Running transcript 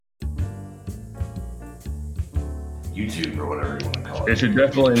YouTube or whatever you want to call it. It should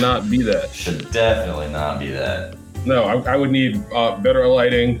definitely not be that. Should definitely not be that. No, I would need better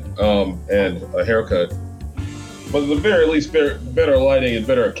lighting and a haircut. But at the very least, better lighting and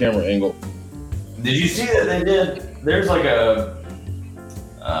better camera angle. Did you see that they did? There's like a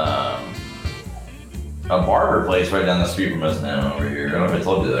barber place right down the street from us now over here. I don't know if I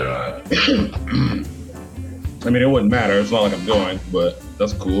told you that or not. I mean, it wouldn't matter. It's not like I'm going, but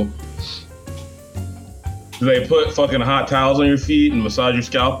that's cool. Do they put fucking hot towels on your feet and massage your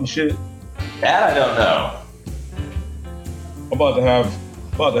scalp and shit? That I don't know. I'm about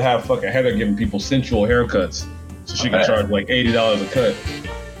to have fucking Heather giving people sensual haircuts so she can charge like $80 a cut.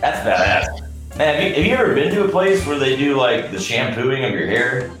 That's badass. Man, have you ever been to a place where they do like the shampooing of your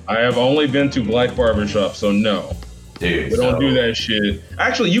hair? I have only been to black barbershop, so no. Dude, we don't do that shit.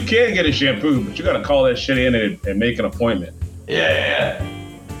 Actually, you can get a shampoo, but you gotta call that shit in and make an appointment. Yeah.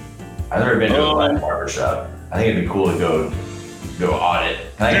 I've never been to a black barbershop. I think it'd be cool to go audit.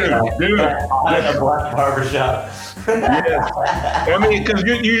 Can I audit a black barbershop? Yeah. I mean, because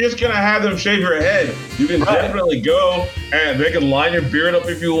you're just gonna have them shave your head. You can definitely go and they can line your beard up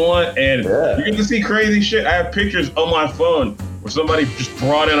if you want, and you get to see crazy shit. I have pictures on my phone where somebody just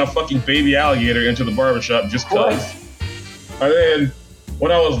brought in a fucking baby alligator into the barbershop just cause. And then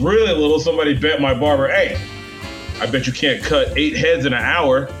when I was really little, somebody bet my barber, hey, I bet you can't cut 8 heads in an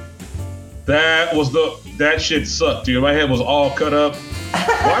hour. That shit sucked, dude. My head was all cut up.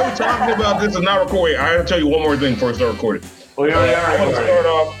 Why are we talking about this and not recording? I have to tell you one more thing before I start recording. We already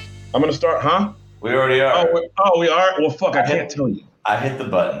are. I'm gonna start, huh? We already are. Oh, we are? Well, fuck, I can't tell you. I hit the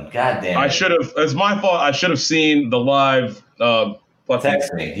button. God damn it. I should have, it's my fault. I should have seen the live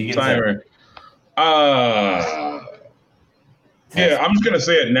text me. You can timer. Yeah, I'm just gonna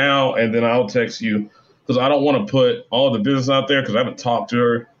say it now and then I'll text you because I don't want to put all the business out there because I haven't talked to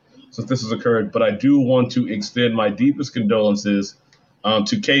her since this has occurred. But I do want to extend my deepest condolences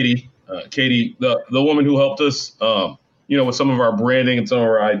to Katie. Katie, the woman who helped us, with some of our branding and some of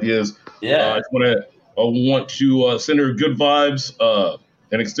our ideas. Yeah. I want to send her good vibes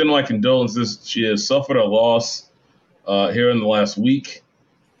and extend my condolences. She has suffered a loss here in the last week.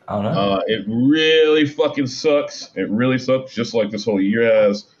 Oh, no. It really fucking sucks. It really sucks, just like this whole year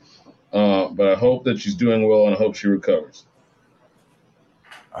has. But I hope that she's doing well, and I hope she recovers.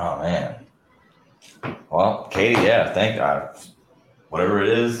 Oh, man. Well, Katie, thank God. Whatever it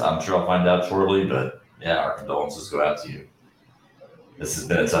is, I'm sure I'll find out shortly. But, our condolences go out to you. This has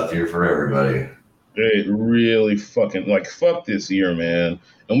been a tough year for everybody. It really fucking, fuck this year, man.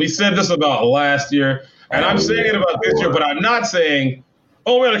 And we said this about last year, and I'm saying it about this year, but I'm not saying,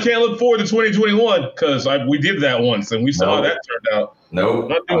 oh, man, I can't look forward to 2021, because we did that once, and we saw how that turned out. Nope. I'm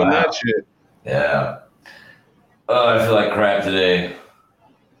not doing that shit. Yeah. Oh, I feel like crap today.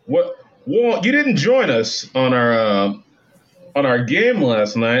 What? Well, you didn't join us on our game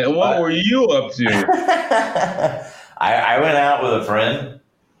last night. And what were you up to? I went out with a friend.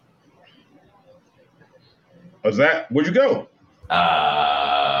 Where'd you go?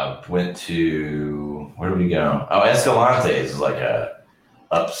 Went to, where did we go? Oh, Escalante's is like a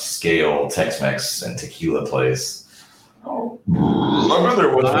upscale Tex-Mex and tequila place. Oh, my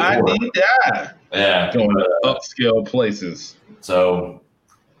brother was I need that. Yeah. Going to upscale places. So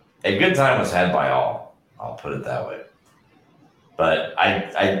a good time was had by all. I'll put it that way. But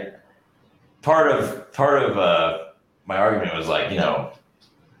I part of my argument was like,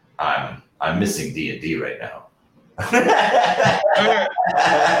 I'm missing D&D right now. Is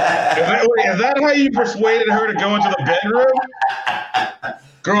that how you persuaded her to go into the bedroom?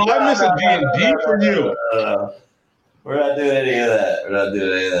 Girl, I'm missing D&D for you. We're not doing any of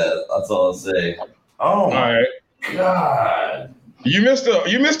that. That's all I'll say. Oh, my God. You missed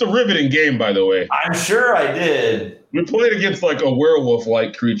a riveting game, by the way. I'm sure I did. We played against a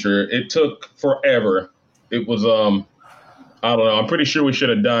werewolf-like creature. It took forever. It was I don't know. I'm pretty sure we should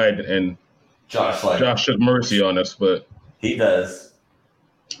have died, and Josh took mercy on us, but he does.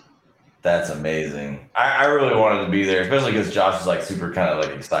 That's amazing. I really wanted to be there, especially because Josh was super kind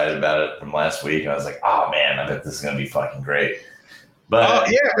of excited about it from last week, and I was like, oh man, I bet this is gonna be fucking great. But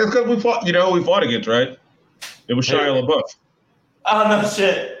it's because we fought against, right? It was Shia LaBeouf. Oh no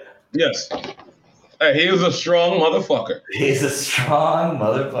shit. Yes. Hey, he was a strong motherfucker. He's a strong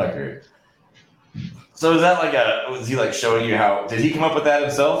motherfucker. So is that was he showing you how, did he come up with that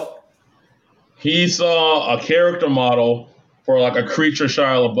himself? He saw a character model for a creature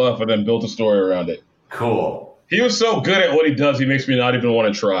Shia LaBeouf and then built a story around it. Cool. He was so good at what he does, he makes me not even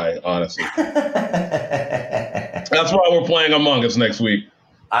want to try, honestly. That's why we're playing Among Us next week.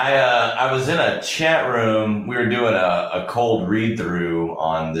 I was in a chat room. We were doing a cold read through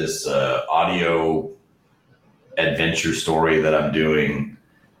on this audio adventure story that I'm doing.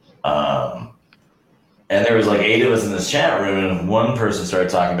 And there was like 8 of us in this chat room, and one person started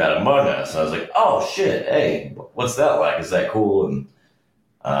talking about Among Us. I was like, oh shit, hey, what's that like? Is that cool? And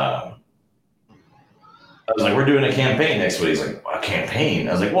I was like, we're doing a campaign next week. He's like, a campaign?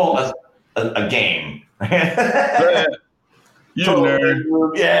 I was like, well, a game. You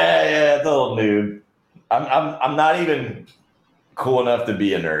nerd. Yeah, it's a little noob. I'm not even cool enough to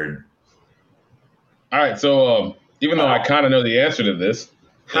be a nerd. All right, so even though I kind of know the answer to this,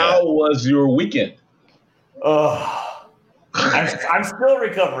 how was your weekend? I'm still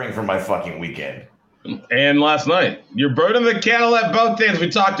recovering from my fucking weekend. And last night, you're burning the candle at both ends. We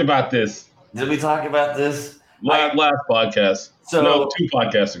talked about this. Did we talk about this? Last podcast. No, 2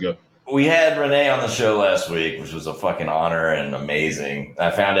 podcasts ago. We had Renee on the show last week, which was a fucking honor and amazing.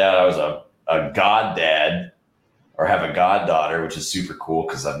 I found out I was a god dad, or have a goddaughter, which is super cool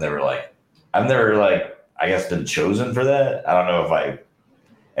because I've never I guess been chosen for that. I don't know if I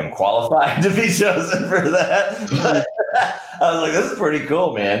am qualified to be chosen for that. But I was like, this is pretty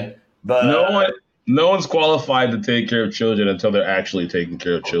cool, man. But no one's qualified to take care of children until they're actually taking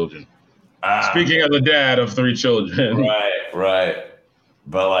care of children. Speaking as a dad of 3 children. Right.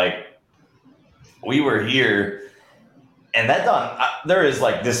 But we were here, and that there is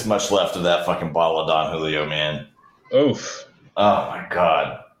this much left of that fucking bottle of Don Julio, man. Oof. Oh my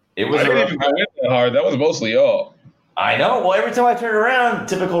God. It was I didn't even go in that hard. That was mostly all. I know. Well, every time I turn around,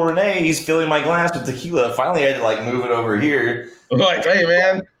 typical Renee, he's filling my glass with tequila. Finally, I had to move it over here. I'm like, hey,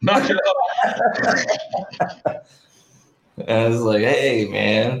 man, knock it up. And I was like, hey,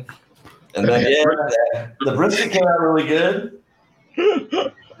 man. And then, the brisket came out really good.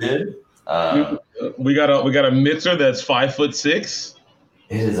 Good. We got a mixer that's 5'6".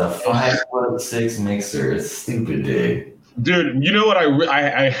 It is a 5'6" mixer. It's stupid, dude. Dude, you know what?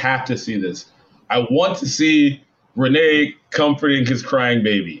 I have to see this. I want to see Renee comforting his crying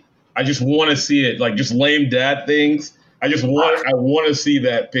baby. I just want to see it, just lame dad things. I want to see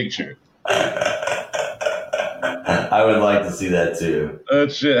that picture. I would like to see that too.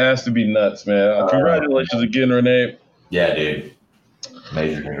 That shit has to be nuts, man. Congratulations again, Renee. Yeah, dude.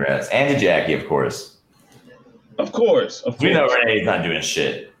 Major congrats. And to Jackie, of course. Of course. We know Renee's not doing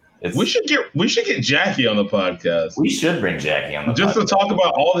shit. We should get Jackie on the podcast. We should bring Jackie on the podcast. Just to talk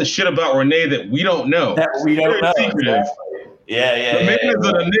about all the shit about Renee that we don't know. That we don't know. Secretive. Yeah. The man is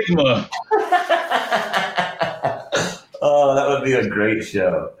an enigma. Oh, that would be a great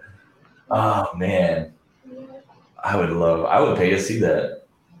show. Oh, man. I would pay to see that.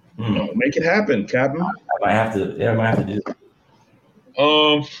 Make it happen, Captain. I might have to do it.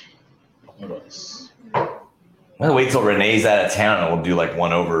 What else? I'll wait till Renee's out of town and we'll do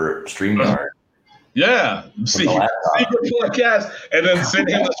one over StreamYard. Yeah. Secret podcast, and then send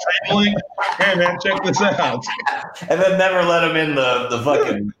him the stream link. Hey man, check this out. And then never let him in the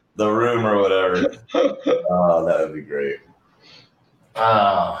fucking the room or whatever. Oh, that would be great.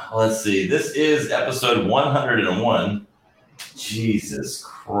 Let's see. This is episode 101. Jesus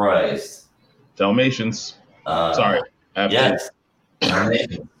Christ. Dalmatians. Sorry. Yes.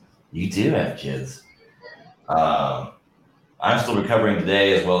 You do have kids. I'm still recovering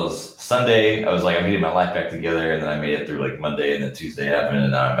today as well as Sunday. I was I'm getting my life back together, and then I made it through Monday, and then Tuesday happened,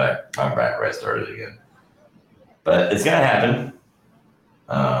 and now I'm back where I started again. But it's gonna happen.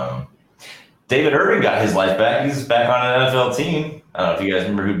 David Irving got his life back. He's back on an NFL team. I don't know if you guys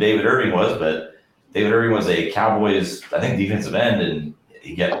remember who David Irving was, but David Irving was a Cowboys, I think, defensive end, and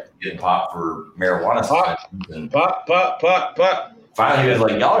he kept getting popped for marijuana. Pop. Finally, he was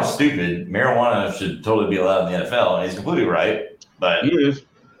like, y'all are stupid. Marijuana should totally be allowed in the NFL. And he's completely right. But he is.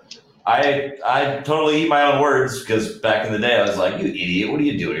 I totally eat my own words because back in the day, I was like, you idiot. What are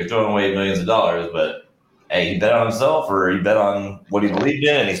you doing? You're throwing away millions of dollars. But, hey, he bet on himself or he bet on what he believed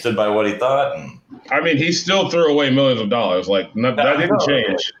in and he stood by what he thought. And he still threw away millions of dollars. That didn't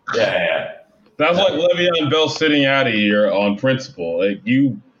change. Yeah. That's like Le'Veon Bell sitting out of here on principle.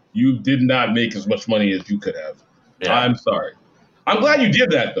 You did not make as much money as you could have. Yeah. I'm sorry. I'm glad you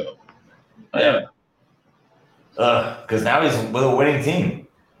did that, though. Yeah. Because now he's with a winning team.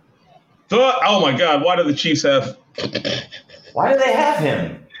 Oh, my God. Why do the Chiefs have... Why do they have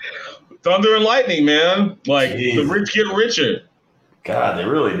him? Thunder and lightning, man. The rich get richer. God, they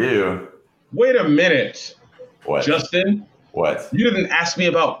really do. Wait a minute. What? Justin? What? You didn't ask me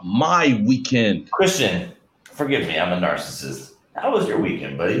about my weekend. Christian, forgive me. I'm a narcissist. How was your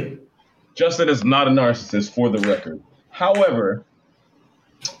weekend, buddy? Justin is not a narcissist, for the record. However...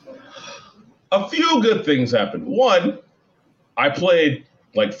 a few good things happened. One, I played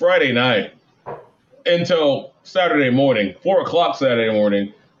Friday night until Saturday morning, 4 o'clock Saturday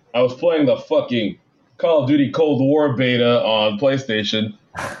morning. I was playing the fucking Call of Duty Cold War beta on PlayStation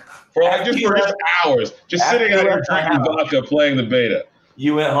for just hours, just sitting out here drinking vodka, playing the beta.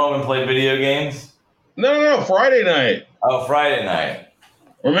 You went home and played video games? No, Friday night. Oh, Friday night.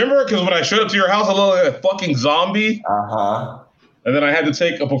 Remember? Because when I showed up to your house, I looked like a fucking zombie. Uh-huh. And then I had to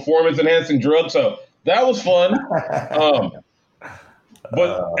take a performance-enhancing drug, so that was fun. And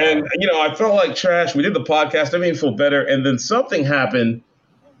I felt like trash. We did the podcast. I made me feel better. And then something happened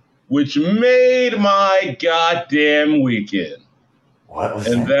which made my goddamn weekend. What was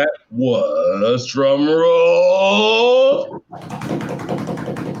and that was, drum roll,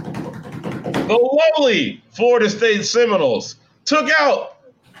 the lovely Florida State Seminoles took out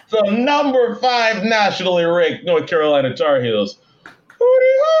the number 5 nationally ranked North Carolina Tar Heels.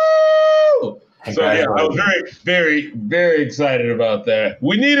 So yeah, I was very, very, very excited about that.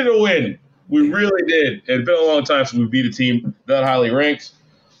 We needed a win. We really did. It's been a long time since we beat a team that highly ranked.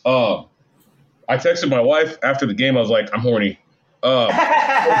 I texted my wife after the game. I was like, I'm horny.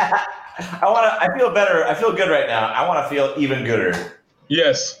 I feel better. I feel good right now. I want to feel even gooder.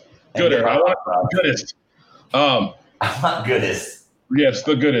 Yes, gooder. I want goodest. I want goodest. Yes,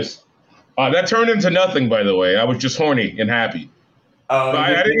 the goodest. That turned into nothing, by the way. I was just horny and happy.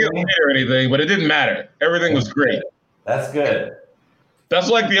 I didn't get laid or anything, but it didn't matter. Everything was great. That's good. That's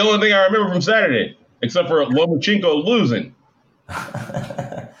like the only thing I remember from Saturday, except for Lomachenko losing.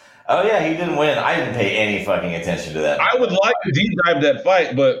 Oh, yeah, he didn't win. I didn't pay any fucking attention to that. I would like to deep dive that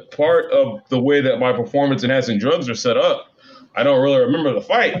fight, but part of the way that my performance-enhancing drugs are set up, I don't really remember the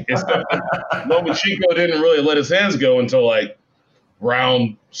fight. It's that Lomachenko didn't really let his hands go until like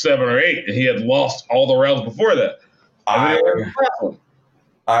round 7 or 8, and he had lost all the rounds before that. I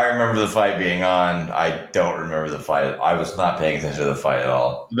remember the fight being on. I don't remember the fight. I was not paying attention to the fight at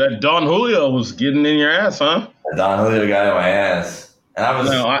all. That Don Julio was getting in your ass, huh? Don Julio got in my ass. And I was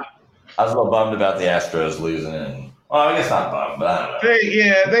a little bummed about the Astros losing. Well, I guess not bummed, but I don't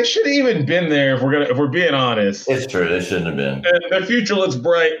know. They should have even been there if we're being honest. It's true. They shouldn't have been. And their future looks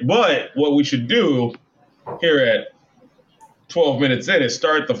bright, but what we should do here at 12 minutes in is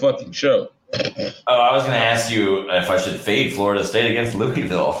start the fucking show. Oh, I was going to ask you if I should fade Florida State against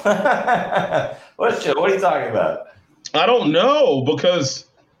Louisville. What are you talking about? I don't know, because,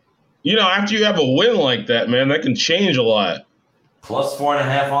 after you have a win like that, man, that can change a lot. Plus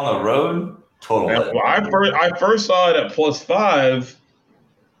 4.5 on the road? Total. Well, I first saw it at +5,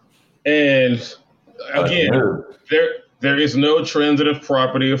 and again, there is no transitive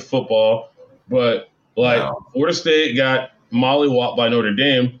property of football, but Florida State got mollywopped by Notre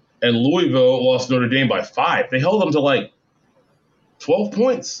Dame, and Louisville lost Notre Dame by 5. They held them to 12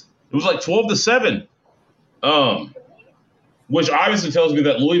 points. It was 12-7, which obviously tells me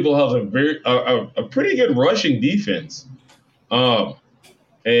that Louisville has a pretty good rushing defense.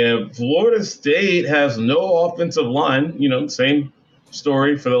 And Florida State has no offensive line. Same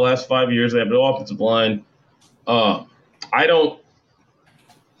story for the last 5 years. They have no offensive line. I don't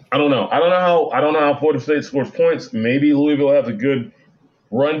know. I don't know how Florida State scores points. Maybe Louisville has a good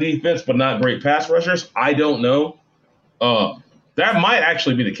run defense, but not great pass rushers. I don't know. That might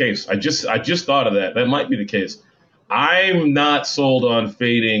actually be the case. I just thought of that. That might be the case. I'm not sold on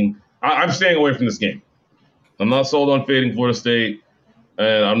fading. I'm staying away from this game. I'm not sold on fading Florida State,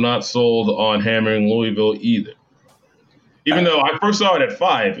 and I'm not sold on hammering Louisville either. Even though I first saw it at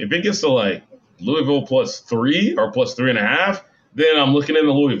 5, if it gets to Louisville +3 or +3.5, then I'm looking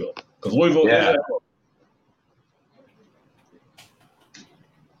into Louisville, because Louisville is at home.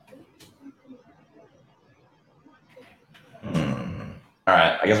 All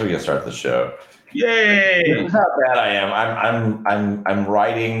right, I guess we can start the show. Yay! This is how bad I am. I'm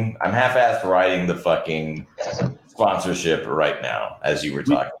writing. I'm half-assed writing the fucking sponsorship right now, as you were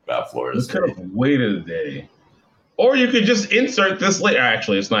talking about Florida State. You could have waited a day, or you could just insert this later.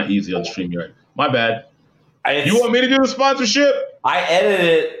 Actually, it's not easy on StreamYard. My bad. You want me to do the sponsorship? I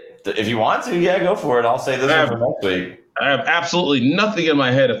edited it. If you want to, yeah, go for it. I'll say this one for next week. I have absolutely nothing in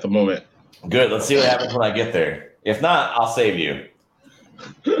my head at the moment. Good. Let's see what happens when I get there. If not, I'll save you.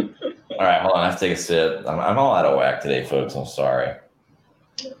 All right, hold on. I have to take a sip. I'm all out of whack today, folks. I'm sorry.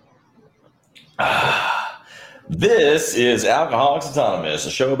 This is Alcoholics Anonymous,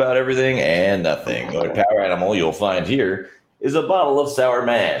 a show about everything and nothing. The only power animal you'll find here is a bottle of sour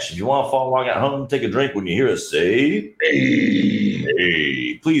mash. If you want to follow along at home, take a drink when you hear us say,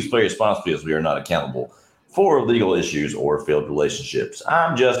 hey. Please play responsibly, as we are not accountable for legal issues or failed relationships.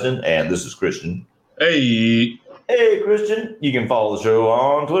 I'm Justin, and this is Christian. Hey. Hey, Christian. You can follow the show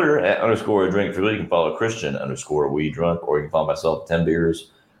on Twitter at _drinkfreely. You can follow Christian _WeDrunk, or you can follow myself, 10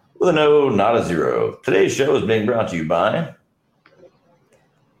 beers with an O, not a 0. Today's show is being brought to you by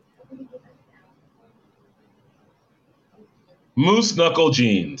moose knuckle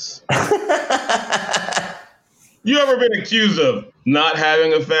jeans. You ever been accused of not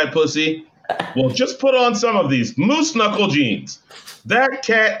having a fat pussy? Well, just put on some of these moose knuckle jeans. That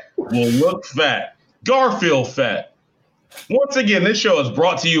cat will look fat. Garfield fat. Once again, this show is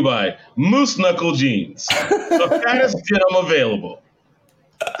brought to you by Moose Knuckle Jeans, the fattest denim available.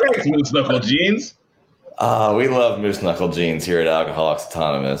 Thanks, Moose Knuckle Jeans. We love Moose Knuckle Jeans here at Alcoholics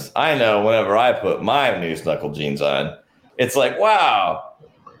Autonomous. I know whenever I put my Moose Knuckle Jeans on, it's like, wow,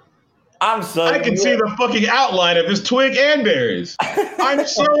 I can see the fucking outline of his twig and berries. I'm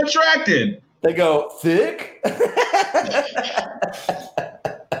so attracted. They go thick.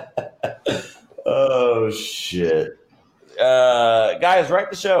 Oh, shit. Guys, write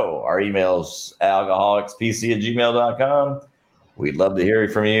the show. Our email's alcoholicspc@gmail.com. We'd love to hear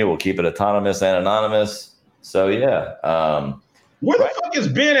from you. We'll keep it autonomous and anonymous. So, yeah. Where the fuck is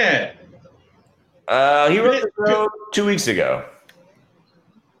Ben at? He wrote the show 2 weeks ago.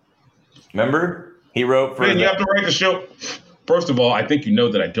 Remember? He wrote for... Ben, you have to write the show. First of all, I think you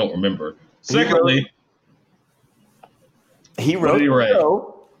know that I don't remember. Secondly... He wrote the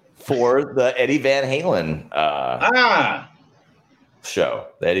show for the Eddie Van Halen show.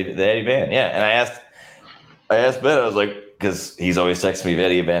 The Eddie Van, yeah. And I asked Ben, I was like, because he's always texting me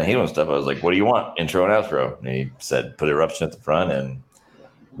Eddie Van Halen stuff. I was like, what do you want? Intro and outro. And he said, put Eruption at the front and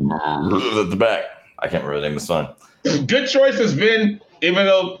at the back. I can't remember the name of the song. Good choice has been, even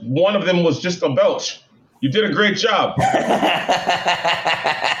though one of them was just a belch. You did a great job.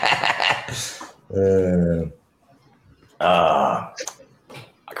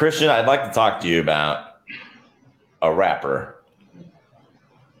 Christian, I'd like to talk to you about a rapper.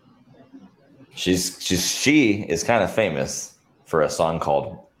 She is kind of famous for a song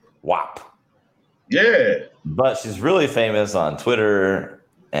called WAP. Yeah. But she's really famous on Twitter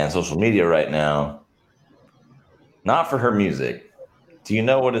and social media right now. Not for her music. Do you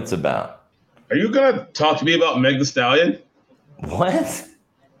know what it's about? Are you going to talk to me about Meg Thee Stallion? What?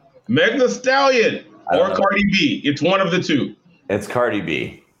 Meg Thee Stallion or Cardi B. It's one of the two. It's Cardi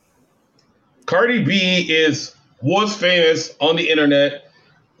B. Cardi B was famous on the internet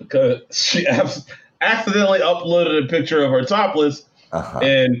because she accidentally uploaded a picture of her topless,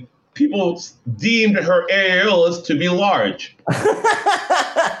 and people deemed her areolas to be large.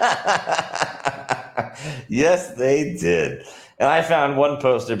 Yes, they did. And I found one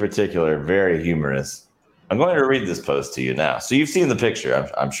post in particular very humorous. I'm going to read this post to you now. So you've seen the picture,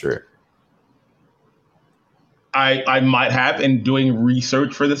 I'm sure. I might have, in doing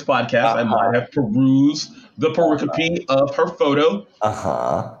research for this podcast, I might have perused the pericope of her photo.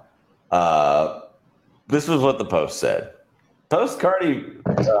 This was what the post said.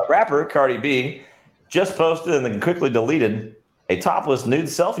 Rapper Cardi B just posted and then quickly deleted a topless nude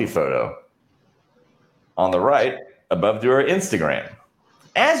selfie photo on the right above to her Instagram.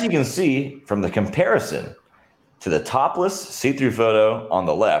 As you can see from the comparison to the topless see-through photo on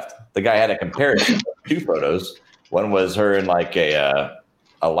the left, the guy had a comparison of two photos. One was her in like a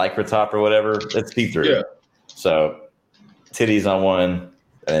lycra top or whatever. It's see-through. Yeah. So titties on one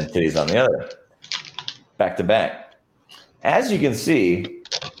and then titties on the other. Back to back. As you can see,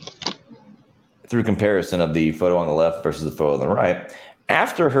 through comparison of the photo on the left versus the photo on the right,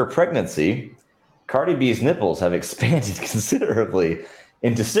 after her pregnancy, Cardi B's nipples have expanded considerably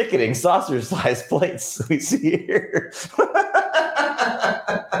into sickening saucer-sized plates we see here.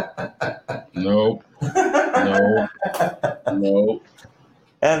 No.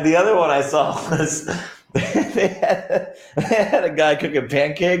 And the other one I saw was they had a guy cooking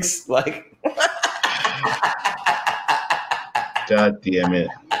pancakes. Like, God damn it!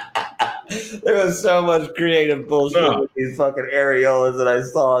 There was so much creative bullshit with these fucking areolas that I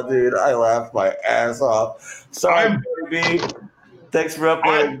saw, dude. I laughed my ass off. Sorry, Cardi B. Thanks for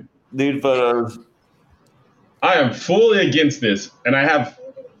uploading nude photos. I am fully against this, and I have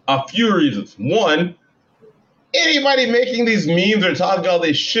a few reasons. One, anybody making these memes or talking all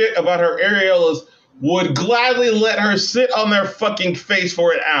this shit about her areolas would gladly let her sit on their fucking face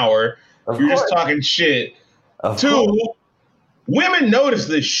for an hour. You're just talking shit. Two, women notice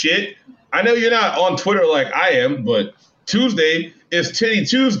this shit. I know you're not on Twitter like I am, but Tuesday is Titty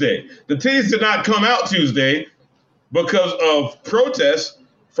Tuesday. The titties did not come out Tuesday because of protests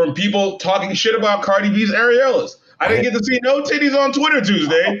from people talking shit about Cardi B's areolas. I didn't get to see no titties on Twitter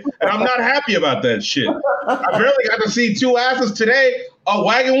Tuesday, and I'm not happy about that shit. I barely got to see two asses today on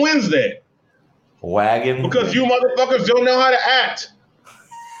Wagon Wednesday. Because you motherfuckers don't know how to act.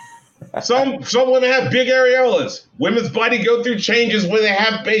 Some women have big areolas. Women's body go through changes when they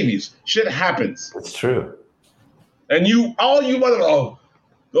have babies. Shit happens. It's true. And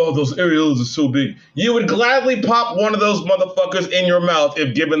Oh, those areolas are so big. You would gladly pop one of those motherfuckers in your mouth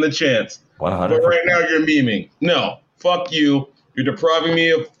if given the chance. 100%. But right now you're memeing. No, fuck you. You're depriving me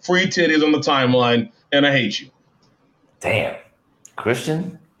of free titties on the timeline, and I hate you. Damn.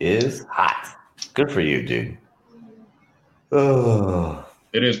 Christian is hot. Good for you, dude. Oh.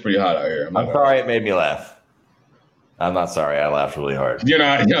 It is pretty hot out here. I'm sorry it made me laugh. I'm not sorry. I laughed really hard. You're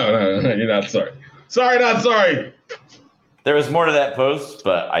not. No, you're not sorry. Sorry, not sorry. There was more to that post,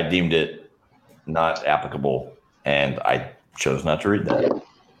 but I deemed it not applicable, and I chose not to read that.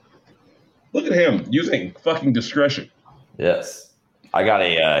 Look at him using fucking discretion. Yes. I got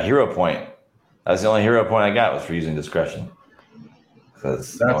a hero point. That's the only hero point I got was for using discretion.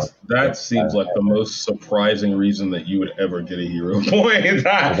 That seems like the most surprising reason that you would ever get a hero point.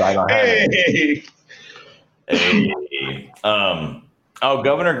 Hey.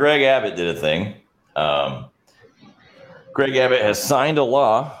 Governor Greg Abbott did a thing. Greg Abbott has signed a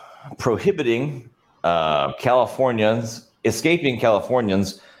law prohibiting escaping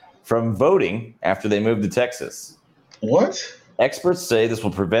Californians from voting after they move to Texas. What? Experts say this will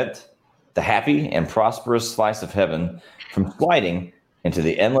prevent the happy and prosperous slice of heaven from sliding into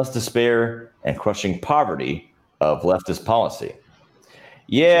the endless despair and crushing poverty of leftist policy.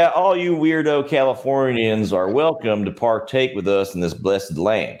 Yeah, all you weirdo Californians are welcome to partake with us in this blessed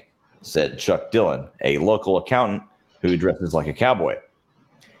land, said Chuck Dillon, a local accountant who dresses like a cowboy.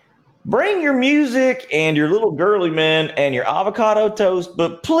 Bring your music and your little girly men and your avocado toast,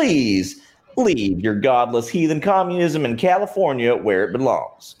 but please leave your godless heathen communism in California where it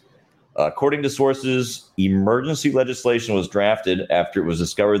belongs. According to sources, emergency legislation was drafted after it was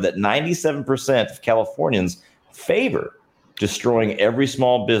discovered that 97% of Californians favor destroying every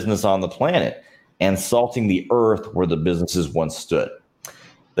small business on the planet and salting the earth where the businesses once stood.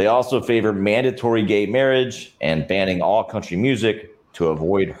 They also favor mandatory gay marriage and banning all country music to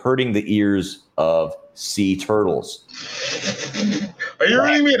avoid hurting the ears of sea turtles. Are you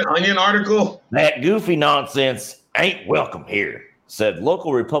reading me an Onion article? That goofy nonsense ain't welcome here, said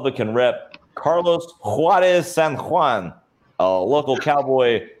local Republican rep Carlos Juarez San Juan, a local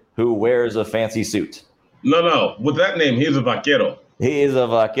cowboy who wears a fancy suit. No. With that name, he's a vaquero. He is a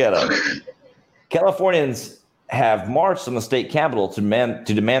vaquero. Californians have marched on the state capitol to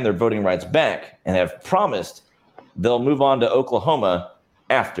demand their voting rights back and have promised they'll move on to Oklahoma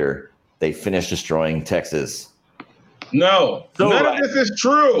after they finish destroying Texas. No, none of this is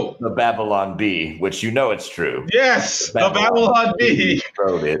true. The Babylon Bee, which you know it's true. Yes, the Babylon Bee.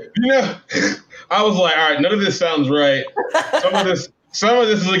 Wrote it. You know, I was like, all right, none of this sounds right. Some of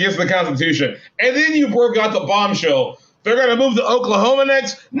this is against the Constitution. And then you broke out the bombshell. They're going to move to Oklahoma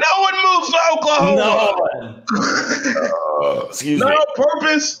next? No one moves to Oklahoma. No one. Excuse me. Not on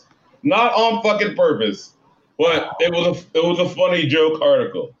purpose. Not on fucking purpose. But it was a funny joke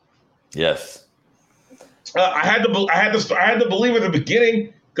article. Yes. I had to believe at the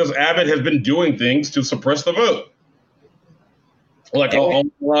beginning because Abbott has been doing things to suppress the vote. Like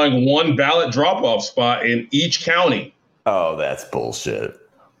allowing one ballot drop-off spot in each county. Oh, that's bullshit.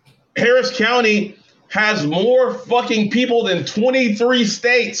 Harris County has more fucking people than 23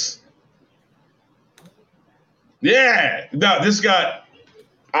 states. Yeah. No, this got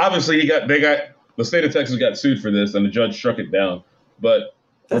obviously the state of Texas got sued for this and the judge struck it down. But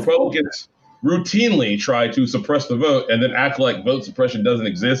Republicans routinely try to suppress the vote and then act like vote suppression doesn't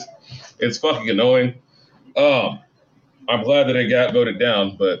exist. It's fucking annoying. I'm glad that it got voted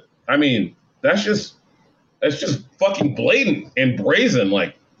down, but I mean, that's just fucking blatant and brazen.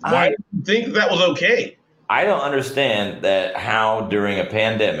 Like, why do you think that was okay? I don't understand that how during a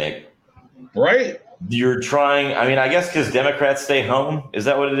pandemic, right? You're trying, I mean, I guess because Democrats stay home. Is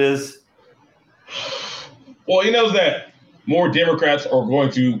that what it is? Well, he knows that more Democrats are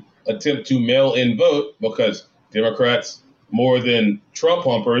going to attempt to mail-in vote because Democrats, more than Trump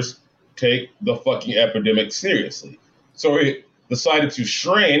humpers, take the fucking epidemic seriously. So he decided to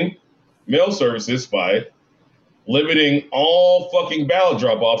strain mail services by limiting all fucking ballot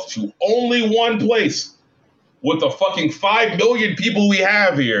drop-offs to only one place with the fucking 5 million people we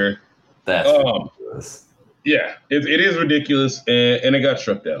have here. That's ridiculous. Yeah, it is ridiculous, and it got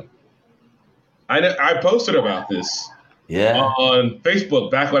struck down. I posted about this on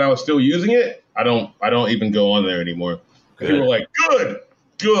Facebook back when I was still using it. I don't even go on there anymore. Good. People were like, good.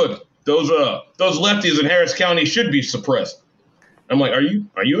 Those lefties in Harris County should be suppressed. I'm like, are you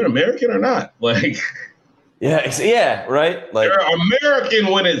an American or not? Like, yeah, right. Like they're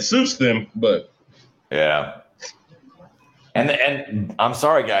American when it suits them, but yeah. And I'm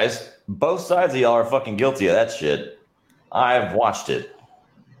sorry, guys. Both sides of y'all are fucking guilty of that shit. I've watched it.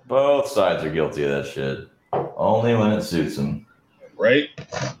 Both sides are guilty of that shit. Only when it suits them. right?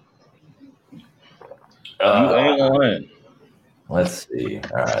 You ain't lying. Let's see.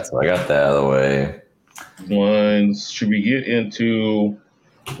 All right, so I got that out of the way. Should we get into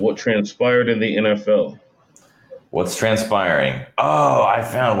what transpired in the NFL? What's transpiring? Oh, I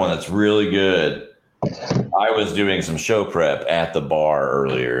found one that's really good. I was doing some show prep at the bar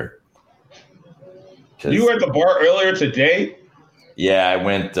earlier. You were at the bar earlier today? Yeah, I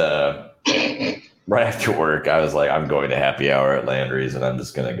went right after work. I was like, I'm going to happy hour at Landry's, and I'm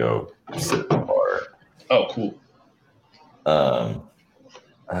just going to go sit at the bar. Oh, cool.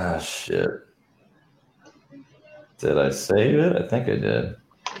 Shit. Did I save it? I think I did.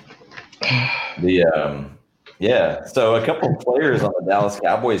 Yeah. So a couple of players on the Dallas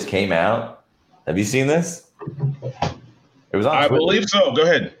Cowboys came out. Have you seen this? It was on I Twitter. believe so. Go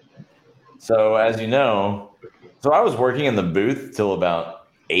ahead. So as you know, so I was working in the booth till about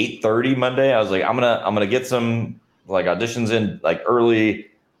 8:30 Monday. I was like, I'm gonna get some like auditions in like early.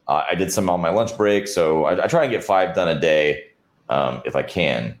 I did some on my lunch break, so I try and get 5 done a day if I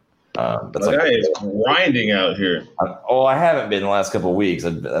can. That's like, is grinding out here. I haven't been the last couple of weeks.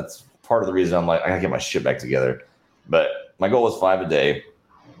 That's part of the reason I'm like, I gotta get my shit back together. But my goal was 5 a day.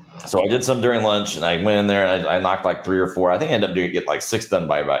 So I did some during lunch, and I went in there and I knocked like 3 or 4. I think I ended up getting like 6 done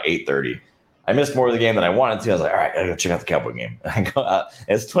by about 8:30. I missed more of the game than I wanted to. I was like, all right, I gotta go check out the Cowboy game. I go out,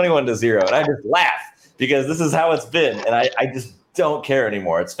 it's 21-0, and I just laugh because this is how it's been, and I just don't care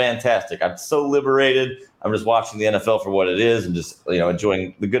anymore. It's fantastic. I'm so liberated. I'm just watching the NFL for what it is and just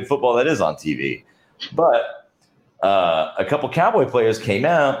enjoying the good football that is on TV. But a couple Cowboy players came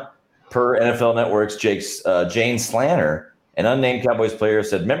out per NFL Network's Jane Slanner. An unnamed Cowboys player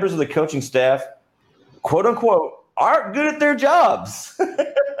said members of the coaching staff, quote unquote, aren't good at their jobs.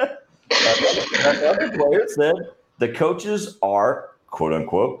 Another player said the coaches are, quote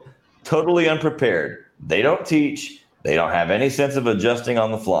unquote, totally unprepared. They don't teach. They don't have any sense of adjusting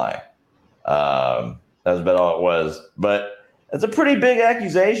on the fly. That was about all it was. But it's a pretty big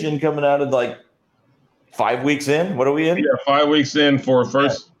accusation coming out of like 5 weeks in. What are we in? Yeah, 5 weeks in for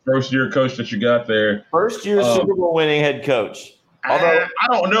first year coach that you got there. First year Super Bowl winning head coach. Although I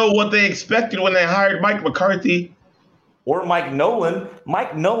don't know what they expected when they hired Mike McCarthy. Or Mike Nolan.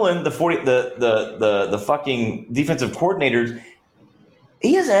 Mike Nolan, the fucking defensive coordinator,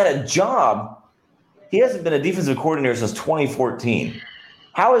 he hasn't had a job. He hasn't been a defensive coordinator since 2014.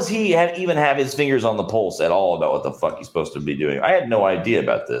 How does he even have his fingers on the pulse at all about what the fuck he's supposed to be doing? I had no idea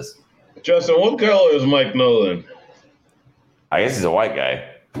about this. Justin, what color is Mike Nolan? I guess he's a white guy.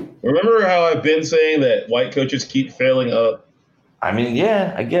 Remember how I've been saying that white coaches keep failing up? I mean,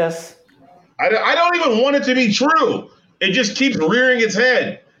 yeah, I guess. I don't even want it to be true. It just keeps rearing its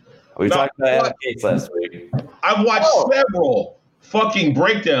head. We talked about Adam Gates last week. I've watched several fucking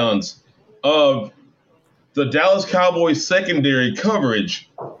breakdowns of the Dallas Cowboys secondary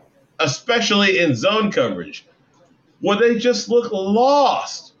coverage, especially in zone coverage, where they just look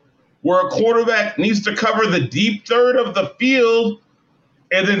lost, where a quarterback needs to cover the deep third of the field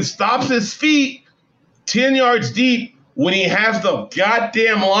and then stops his feet 10 yards deep when he has the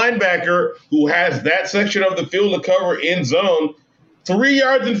goddamn linebacker who has that section of the field to cover in zone 3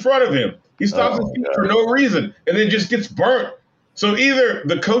 yards in front of him. He stops his feet for no reason and then just gets burnt. So either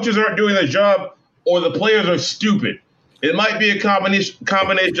the coaches aren't doing their job or the players are stupid. It might be a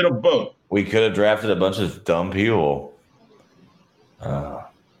combination of both. We could have drafted a bunch of dumb people.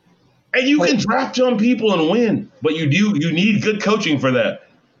 And you can draft dumb people and win, but you need good coaching for that.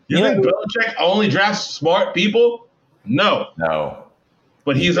 You think Belichick only drafts smart people? No.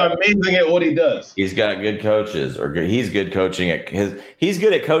 But he's amazing at what he does. He's got good coaches, he's good coaching at he's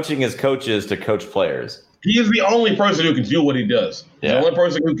good at coaching his coaches to coach players. He is the only person who can do what he does. Yeah. The only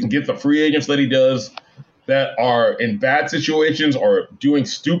person who can get the free agents that he does that are in bad situations or doing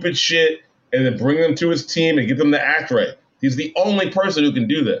stupid shit and then bring them to his team and get them to act right. He's the only person who can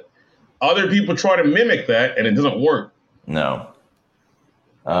do that. Other people try to mimic that and it doesn't work. No.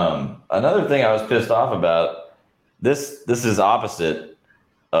 Another thing I was pissed off about, this is opposite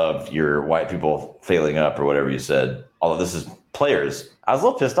of your white people failing up or whatever you said, although this is players. I was a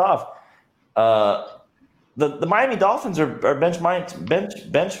little pissed off. The Miami Dolphins are benching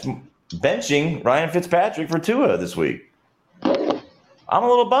Ryan Fitzpatrick for Tua this week. I'm a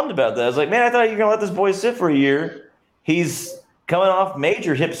little bummed about that. I was like, man, I thought you were going to let this boy sit for a year. He's coming off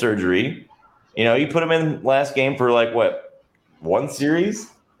major hip surgery. You put him in last game for like, what, one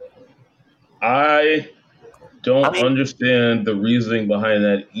series? I don't understand the reasoning behind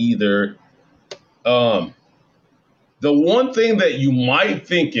that either. The one thing that you might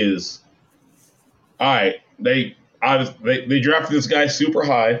think is, all right, they drafted this guy super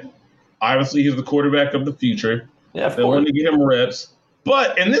high. Obviously, he's the quarterback of the future. Yeah, of They course. want to get him reps.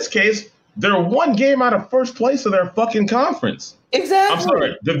 But in this case, they're one game out of first place of their fucking conference. Exactly. I'm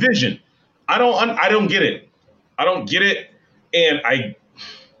sorry, division. I don't get it. I don't get it. And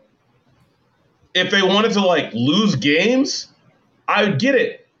if they wanted to like lose games, I would get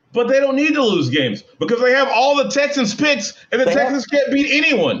it. But they don't need to lose games because they have all the Texans picks, and the Texans can't beat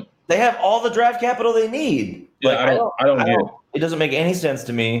anyone. They have all the draft capital they need. Yeah, I don't get it. It doesn't make any sense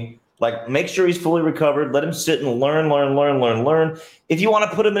to me. Like, make sure he's fully recovered. Let him sit and learn. If you want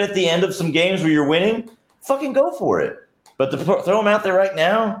to put him in at the end of some games where you're winning, fucking go for it. But to throw him out there right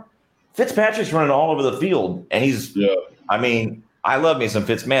now, Fitzpatrick's running all over the field, and he's. Yeah. I mean, I love me some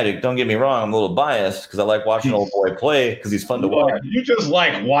Fitzmagic. Don't get me wrong. I'm a little biased because I like watching old boy play because he's fun to watch. You just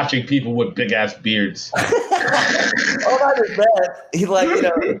like watching people with big ass beards. Oh, not just that. He like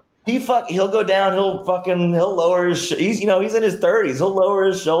he'll go down. He'll lower his. He's in his 30s. He'll lower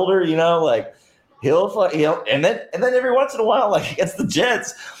his shoulder. And then every once in a while, like against the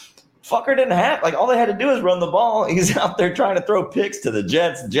Jets, fucker didn't have all they had to do is run the ball. He's out there trying to throw picks to the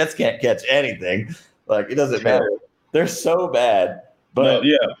Jets. The Jets can't catch anything. Like, it doesn't matter. They're so bad. But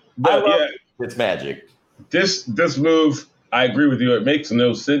it's magic. This move, I agree with you. It makes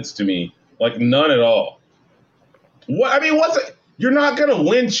no sense to me. Like, none at all. What's it? You're not gonna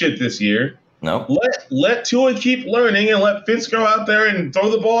win shit this year. No. Let Tua keep learning and let Fitz go out there and throw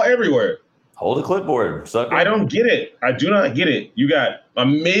the ball everywhere. Hold a clipboard, sucker. I don't get it. I do not get it. You got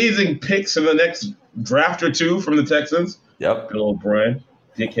amazing picks in the next draft or two from the Texans. Yep. Good old Brian,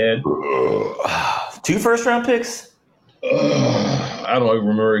 dickhead. 2 first-round picks? I don't even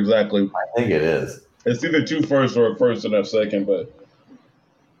remember exactly. I think it is. It's either 2 first or a first and a second, but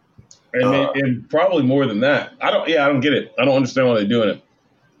and probably more than that. I don't get it. I don't understand why they're doing it.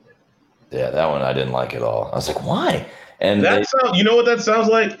 Yeah, that one I didn't like at all. I was like, why? And you know what that sounds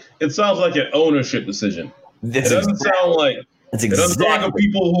like? It sounds like an ownership decision. It doesn't sound like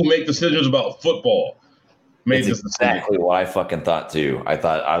people who make decisions about football made this decision. Exactly what I fucking thought too. I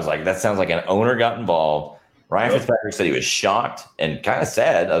was like, that sounds like an owner got involved. Ryan Fitzpatrick said he was shocked and kind of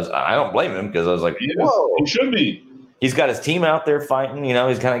sad. I don't blame him because I was like, whoa. He should be. He's got his team out there fighting.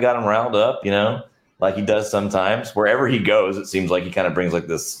 He's kind of got them riled up, like he does sometimes. Wherever he goes, it seems like he kind of brings like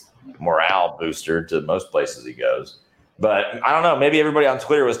this morale booster to most places he goes. But I don't know. Maybe everybody on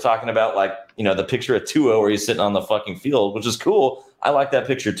Twitter was talking about the picture of Tua where he's sitting on the fucking field, which is cool. I like that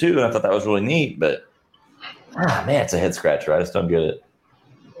picture too, and I thought that was really neat. But man, it's a head scratcher. I just don't get it.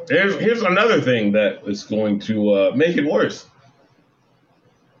 Here's another thing that is going to make it worse.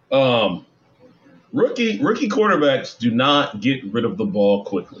 Rookie quarterbacks do not get rid of the ball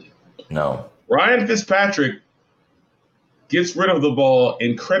quickly. No. Ryan Fitzpatrick gets rid of the ball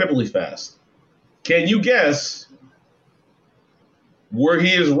incredibly fast. Can you guess where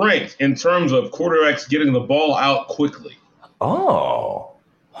he is ranked in terms of quarterbacks getting the ball out quickly? Oh.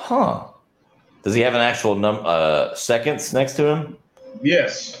 Huh. Does he have an actual seconds next to him?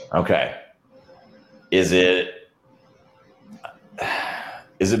 Yes. Okay. Is it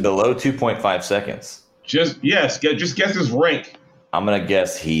below 2.5 seconds? Just guess his rank. I'm going to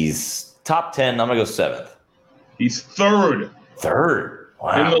guess he's top 10. I'm going to go 7th. He's third.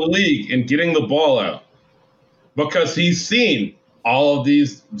 Wow. In the league in getting the ball out because he's seen all of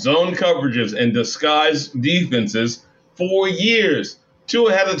these zone coverages and disguise defenses for years.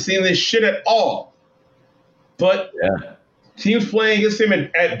 Tua hasn't seen this shit at all. But teams playing against him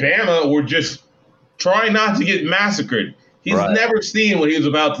at Bama were just trying not to get massacred. He's never seen what he was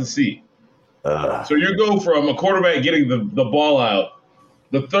about to see. So you go from a quarterback getting the ball out,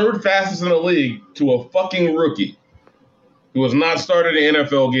 the third fastest in the league, to a fucking rookie who has not started an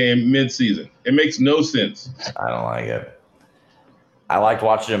NFL game mid-season. It makes no sense. I don't like it. I liked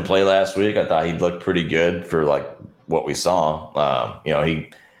watching him play last week. I thought he looked pretty good for what we saw.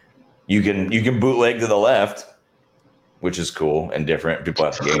 You can bootleg to the left, which is cool and different. People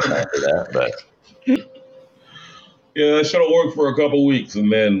have to game time for that, but yeah, that should have worked for a couple weeks, and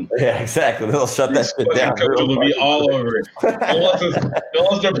then exactly. They'll shut that shit down. Will be all over it, unless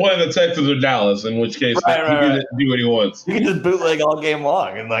they're playing the Texans or Dallas, in which case he can do what he wants. You can just bootleg all game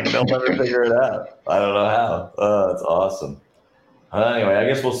long, and they'll never figure it out. I don't know how. It's awesome. Anyway, I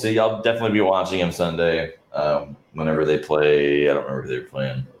guess we'll see. I'll definitely be watching him Sunday whenever they play. I don't remember who they're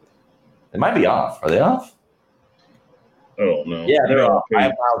playing. They might be off. Are they off? I don't know. Yeah, they're off. I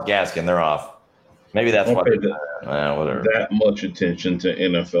have Myles Gaskin. They're off. Maybe that's why. Whatever. That much attention to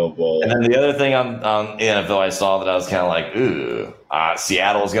NFL ball. And then the other thing on NFL I saw that I was kind of like, ooh,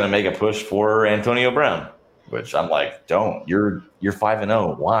 Seattle's going to make a push for Antonio Brown, which I'm like, don't. You're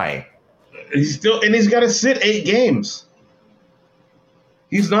 5-0. Why? He's got to sit 8 games.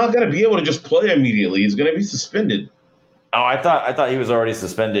 He's not going to be able to just play immediately. He's going to be suspended. Oh, I thought he was already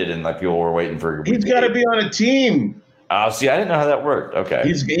suspended and like people were waiting for. He's got to be on a team. Oh, see, I didn't know how that worked. Okay.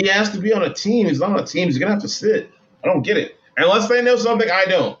 He has to be on a team. He's not on a team. He's going to have to sit. I don't get it. Unless they know something I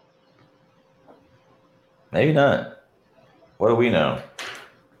don't. Maybe not. What do we know?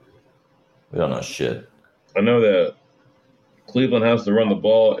 We don't know shit. I know that Cleveland has to run the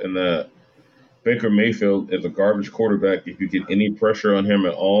ball and that Baker Mayfield is a garbage quarterback if you get any pressure on him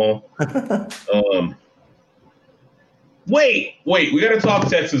at all. Wait. We got to talk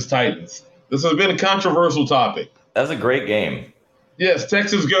Texas Titans. This has been a controversial topic. That's a great game. Yes,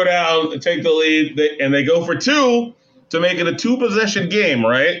 Texas go down and take the lead, and they go for 2 to make it a 2-possession game,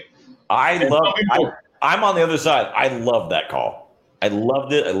 right? I'm on the other side. I love that call. I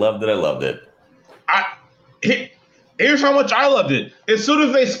loved it. Here's how much I loved it. As soon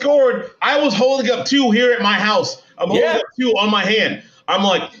as they scored, I was holding up 2 here at my house. I'm holding up 2 on my hand. I'm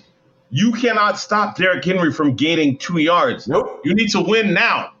like, you cannot stop Derrick Henry from gaining 2 yards. Nope. You need to win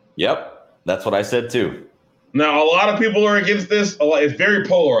now. Yep. That's what I said too. Now, a lot of people are against this. It's very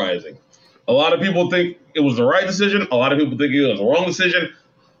polarizing. A lot of people think it was the right decision. A lot of people think it was the wrong decision.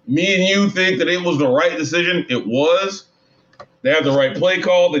 Me and you think that it was the right decision. It was. They had the right play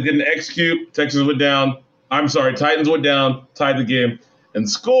call. They didn't execute. Titans went down, tied the game, and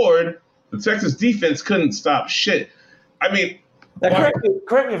scored. The Texas defense couldn't stop shit. I mean,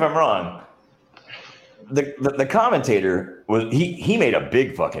 correct me if I'm wrong. The commentator he made a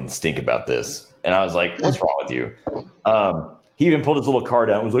big fucking stink about this. And I was like, what's wrong with you? He even pulled his little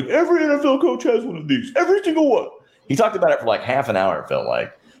card out and was like, every NFL coach has one of these. Every single one. He talked about it for like half an hour, it felt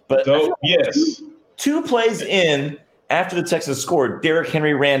like. But yes. 2 plays in after the Texans scored, Derrick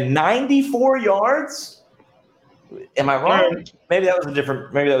Henry ran 94 yards. Am I wrong? Maybe that was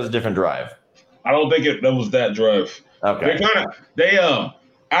a different drive. I don't think that was that drive. Okay.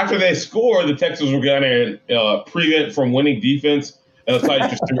 After they scored, the Texans were going to prevent from winning defense. And the Titans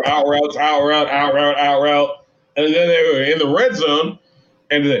just threw out route. And then they were in the red zone,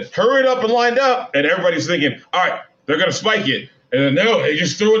 and they hurried up and lined up, and everybody's thinking, all right, they're going to spike it. And then, no, they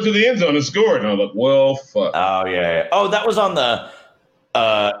just threw it to the end zone and scored. And I was like, well, fuck. Oh, yeah. Oh, that was on the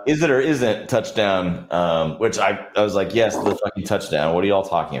is it or isn't touchdown, which I was like, yes, the fucking touchdown. What are y'all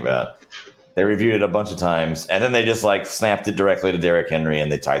talking about? They reviewed it a bunch of times, and then they just, like, snapped it directly to Derrick Henry,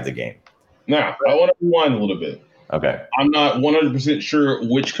 and they tied the game. Now, I want to rewind a little bit. Okay. I'm not 100% sure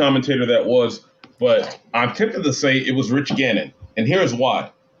which commentator that was, but I'm tempted to say it was Rich Gannon. And here's why.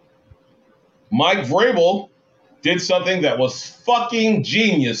 Mike Vrabel did something that was fucking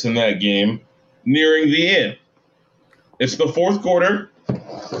genius in that game nearing the end. It's the 4th quarter.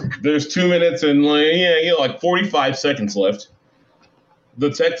 There's 2 minutes and like 45 seconds left. The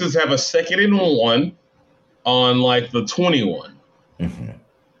Texans have a 2nd and 1 on like the 21. Mm-hmm.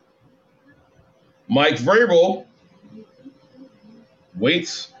 Mike Vrabel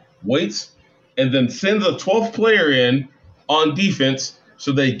waits, and then sends a 12th player in on defense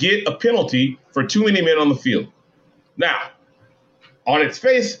so they get a penalty for too many men on the field. Now, on its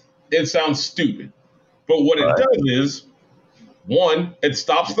face, it sounds stupid. But what it does is, 1, it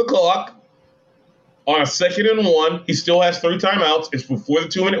stops the clock. On a 2nd and 1, he still has 3 timeouts. It's before the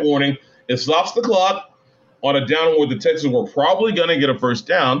 2-minute warning. It stops the clock on a down where the Texans were probably going to get a first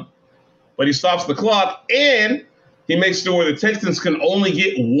down. But he stops the clock, and he makes it where the Texans can only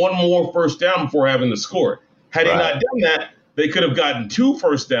get 1 more first down before having to score. Had he not done that, they could have gotten 2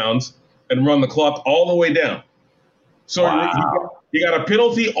 first downs and run the clock all the way down. So he got a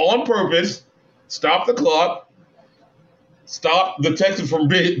penalty on purpose, stop the clock, stop the Texans from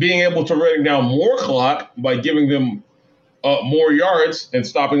being able to run down more clock by giving them more yards and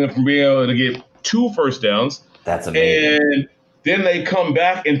stopping them from being able to get 2 first downs. That's amazing. And then they come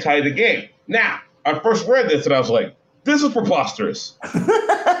back and tie the game. Now, I first read this and I was like, this is preposterous.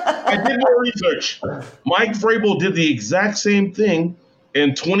 I did more research. Mike Vrabel did the exact same thing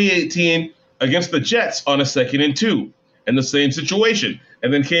in 2018 against the Jets on a 2nd and 2 in the same situation,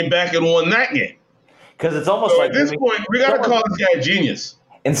 and then came back and won that game. Because it's almost like at this point, we got to call this guy a genius.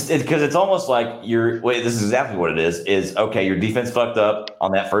 Because it's almost like this is exactly what it is okay, your defense fucked up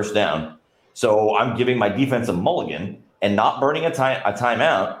on that first down. So I'm giving my defense a mulligan and not burning a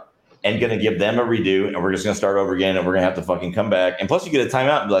timeout and going to give them a redo, and we're just going to start over again, and we're going to have to fucking come back. And plus you get a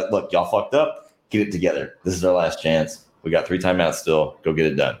timeout and be like, look, y'all fucked up. Get it together. This is our last chance. We got 3 timeouts still. Go get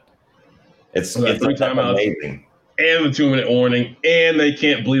it done. It's 3 timeouts, amazing. And the 2-minute warning, and they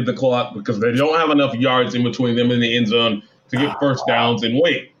can't bleed the clock because they don't have enough yards in between them and the end zone to get first downs and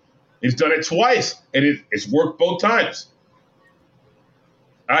wait. He's done it twice, and it's worked both times.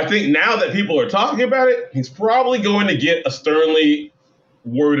 I think now that people are talking about it, he's probably going to get a sternly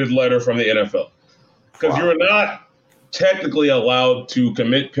worded letter from the NFL. Because you're not technically allowed to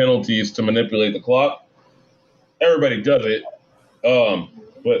commit penalties to manipulate the clock. Everybody does it.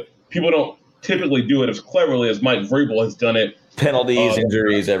 But people don't typically do it as cleverly as Mike Vrabel has done it. Penalties,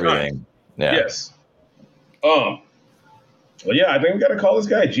 injuries, everything. Yeah. Yes. Well, yeah, I think we got to call this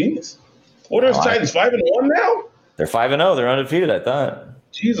guy a genius. What are the Titans, 5-1 now? They're 5-0. They're undefeated, I thought.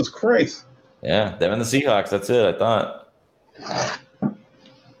 Jesus Christ. Yeah, them and the Seahawks. That's it, I thought.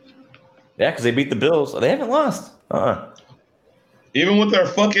 Yeah, because they beat the Bills. They haven't lost. Even with their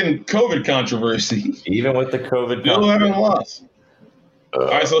fucking COVID controversy. Even with the COVID Still haven't lost. All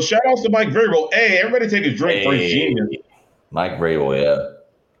right, so shout outs to Mike Vrabel. Hey, everybody take a drink for his genius. Mike Vrabel, yeah.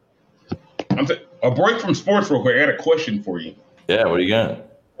 A break from sports real quick. I got a question for you. Yeah, what do you got?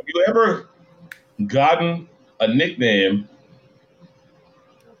 Have you ever gotten a nickname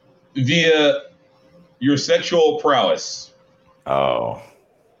via your sexual prowess? Oh.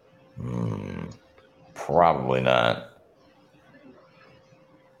 Probably not.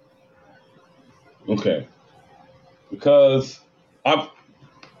 Okay. Because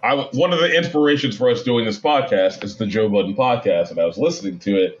one of the inspirations for us doing this podcast is the Joe Budden podcast, and I was listening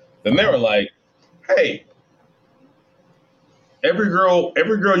to it, and they were like, hey, every girl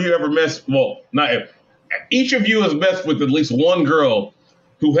you ever messed, well, each of you has messed with at least one girl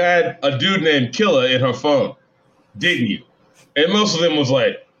who had a dude named Killer in her phone, didn't you? And most of them was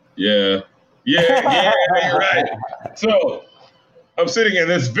like, yeah, you're right. So I'm sitting in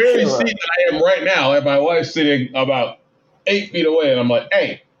this very seat that I am right now, and my wife's sitting about 8 feet away, and I'm like,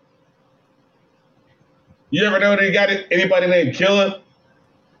 hey, you ever know anybody named Killer?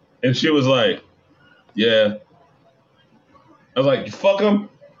 And she was like, yeah. I was like, you fuck him?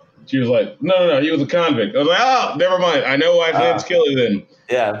 She was like, no, he was a convict. I was like, oh, never mind. I know why his name's Killer then.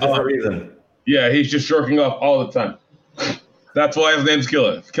 Yeah, different reason. Yeah, he's just jerking off all the time. That's why his name's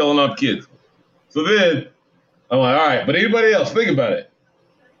Killer. He's killing off kids. So then I'm like, all right, but anybody else, think about it.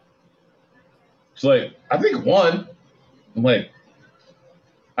 She's like, I think one. I'm like,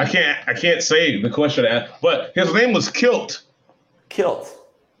 I can't say the question I asked, but his name was Kilt. Kilt.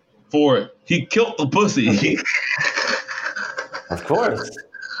 For he killed the pussy. Of course.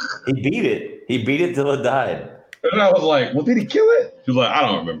 He beat it. He beat it till it died. And I was like, well, did he kill it? She was like, I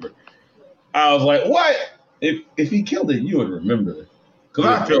don't remember. I was like, what? If he killed it, you would remember it. Because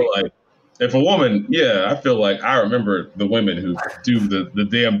I feel like if a woman, I feel like I remember the women who do the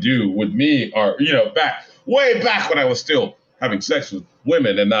damn do with me or, way back when I was still having sex with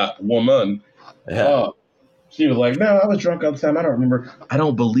women and not woman. Yeah. She was like, no, I was drunk all the time. I don't remember. I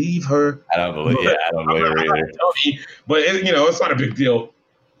don't believe her. I don't believe her either. But, it's not a big deal.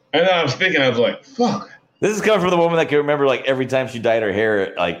 And then I was thinking, I was like, fuck. This is coming from the woman that can remember, like, every time she dyed her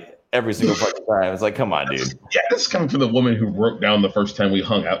hair, like, every single fucking time. It's like, come on, dude. Yeah, this is coming from the woman who wrote down the first time we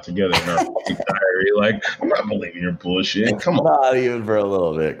hung out together in our fucking diary. Like, I'm not believing your bullshit. Come on. Not even for a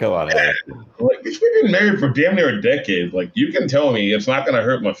little bit. Come on, man. Like, we've been married for damn near a decade. Like, you can tell me it's not going to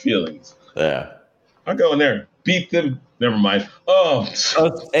hurt my feelings. Yeah. I'll go in there, beat them. Never mind. Oh,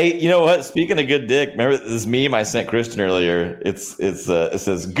 hey, you know what? Speaking of good dick, remember this meme I sent Christian earlier? It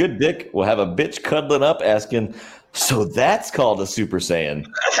says, good dick will have a bitch cuddling up asking, so that's called a Super Saiyan.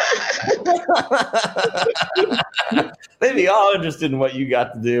 They'd be all interested in what you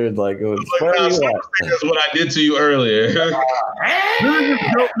got to do. And like, that's what I did to you earlier. You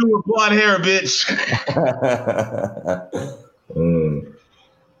just do with blonde hair, bitch.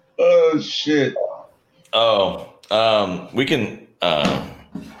 Oh, shit. We can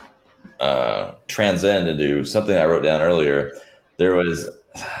transcend into something I wrote down earlier. There was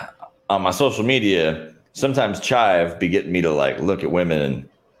on my social media, sometimes Chive be getting me to like look at women and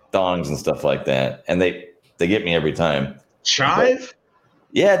thongs and stuff like that, and they get me every time. Chive?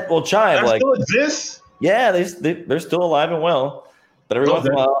 Yeah, well, Chive that like still exists. Yeah, they're still alive and well. But every once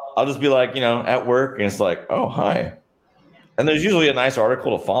in a while, I'll just be like, at work, and it's like, oh, hi. And there's usually a nice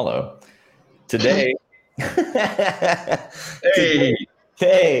article to follow. Today,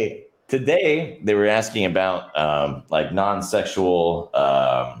 today they were asking about like non-sexual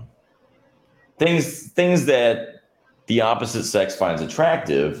things that the opposite sex finds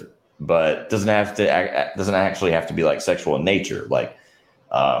attractive, but doesn't actually have to be like sexual in nature. Like,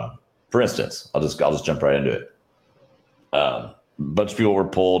 for instance, I'll just jump right into it. A bunch of people were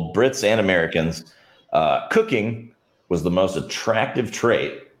polled, Brits and Americans. Cooking was the most attractive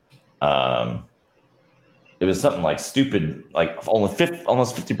trait. It was something like stupid, like almost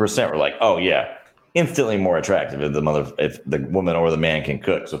 50% were like, oh yeah, instantly more attractive if the woman or the man can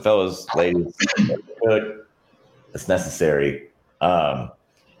cook. So fellas, ladies, cook, it's necessary.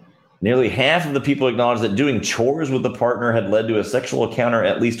 Nearly half of the people acknowledged that doing chores with the partner had led to a sexual encounter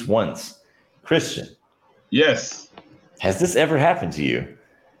at least once. Christian. Yes. Has this ever happened to you?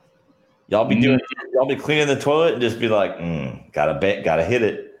 Y'all be cleaning the toilet and just be like, gotta hit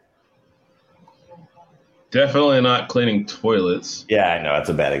it. Definitely not cleaning toilets. Yeah, I know it's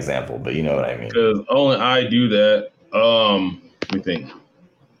a bad example, but you know what I mean. Because only I do that. Let me think.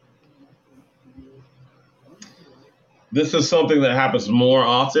 This is something that happens more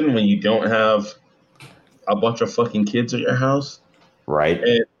often when you don't have a bunch of fucking kids at your house. Right.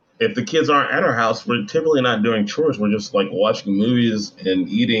 And if the kids aren't at our house, we're typically not doing chores. We're just like watching movies and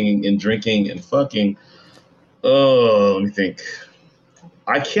eating and drinking and fucking. Oh, let me think.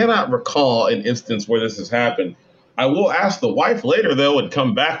 I cannot recall an instance where this has happened. I will ask the wife later, though, and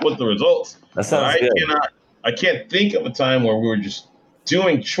come back with the results. That sounds good. I can't think of a time where we were just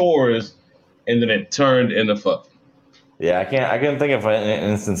doing chores and then it turned into fucking. Yeah, I can't think of an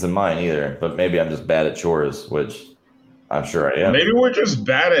instance in mine either, but maybe I'm just bad at chores, which I'm sure I am. Maybe we're just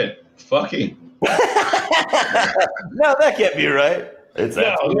bad at fucking. No, that can't be right. It's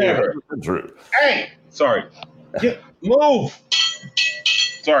never true. Hey, sorry. Move.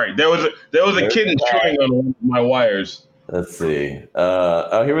 Sorry, there was a kitten chewing on one of my wires. Let's see.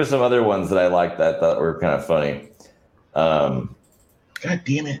 Here were some other ones that I liked that I thought were kind of funny. God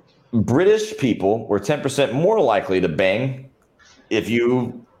damn it. British people were 10% more likely to bang if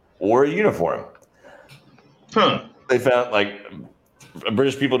you wore a uniform. Huh. They found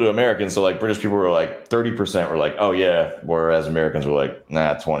British people to Americans, so British people were 30% were like, oh yeah, whereas Americans were like,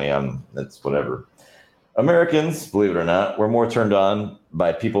 nah, 20, that's whatever. Americans, believe it or not, were more turned on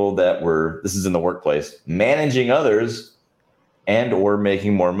by people that were, this is in the workplace, managing others and or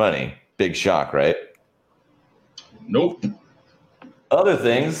making more money. Big shock, right? Nope. Other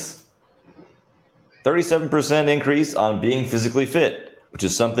things, 37% increase on being physically fit, which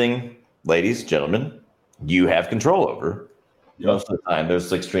is something, ladies, gentlemen, you have control over. Most of the time.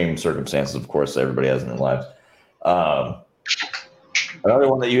 There's extreme circumstances, of course, that everybody has in their lives. Another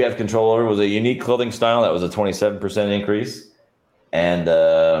one that you have control over was a unique clothing style. That was a 27% increase. And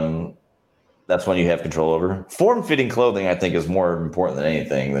that's one you have control over. Form-fitting clothing, I think, is more important than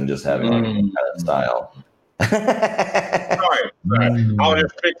anything than just having kind of style. Sorry. I was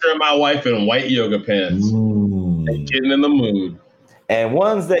just picturing my wife in white yoga pants and getting in the mood. And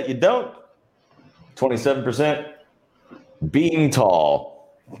ones that you don't, 27%, being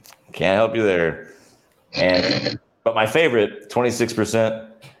tall. Can't help you there. But my favorite, 26%,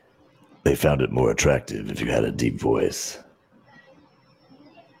 they found it more attractive if you had a deep voice.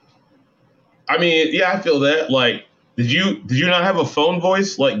 I mean, yeah, I feel that. Did you not have a phone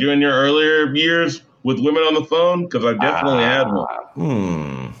voice during your earlier years with women on the phone? Because I definitely had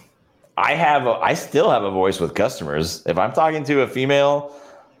one. I still have a voice with customers. If I'm talking to a female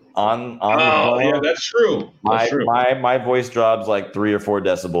on the phone, yeah, that's true. My voice drops 3 or 4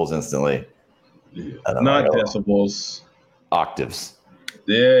 decibels instantly. Yeah. Not decibels. Octaves.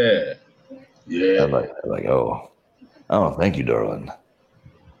 Yeah. Yeah. I'm thank you, darling.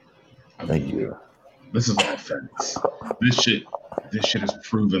 Thank you. This is all facts. This shit is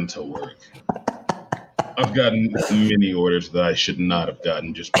proven to work. I've gotten many orders that I should not have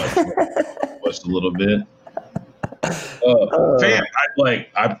gotten just by just a little bit. Fam,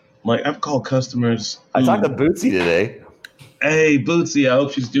 I've called customers. I talked to Bootsy today. Hey, Bootsy, I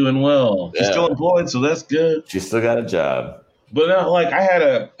hope she's doing well. She's still employed, so that's good. She's still got a job. But I had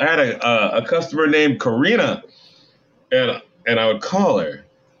a customer named Karina, and I would call her,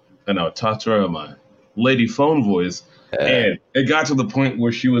 and I would talk to her on my lady phone voice, and it got to the point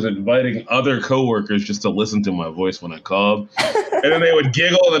where she was inviting other coworkers just to listen to my voice when I called, and then they would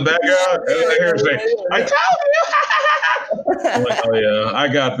giggle in the background, and I hear her say, "I told you." I'm like, oh yeah, I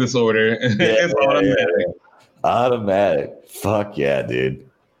got this order. It's automatic. Automatic. Fuck yeah, dude.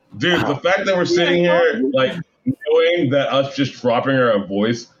 Dude, the fact that we're sitting here, knowing that us just dropping her a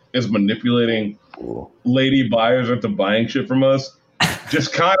voice is manipulating lady buyers into buying shit from us,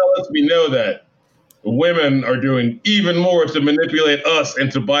 just kind of lets me know that women are doing even more to manipulate us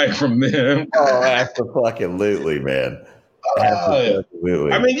and to buy from them. Oh, absolutely, man.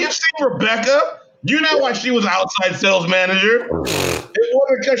 Absolutely. I mean, you've seen Rebecca. You know why she was outside sales manager. It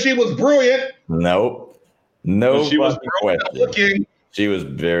wasn't because she was brilliant. Nope. No, she was looking. She was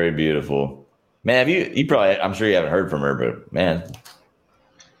very beautiful. Man, you probably, I'm sure you haven't heard from her, but man.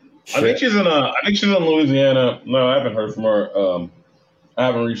 I think she's in Louisiana. No, I haven't heard from her. I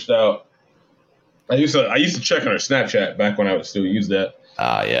haven't reached out. I used to check on her Snapchat back when I would still use that.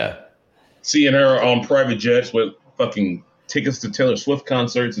 Yeah. Seeing her on private jets with fucking tickets to Taylor Swift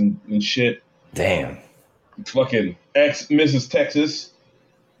concerts and shit. Damn. Fucking ex Mrs. Texas.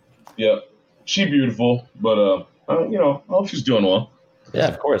 Yeah, she beautiful, but you know, I hope she's doing well. Yeah,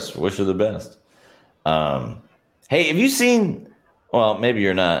 of course. Wish her the best. Hey, have you seen? Well, maybe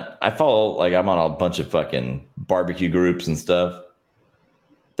you're not. I follow, like, I'm on a bunch of fucking barbecue groups and stuff.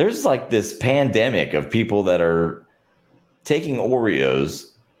 There's like this pandemic of people that are taking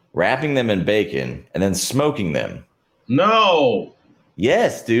Oreos, wrapping them in bacon, and then smoking them. No.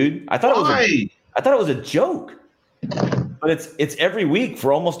 Yes, dude. I thought it was a joke, but it's every week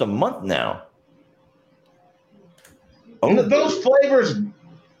for almost a month now. Oh, those flavors.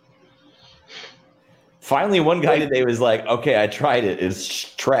 Finally, one guy today was like, "Okay, I tried it.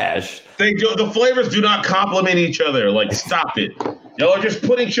 It's trash." The flavors do not complement each other. Like, stop it. Y'all are just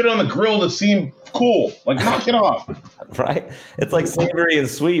putting shit on the grill to seem cool. Like, knock it off. Right? It's like savory and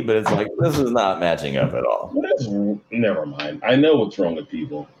sweet, but it's like, this is not matching up at all. Never mind. I know what's wrong with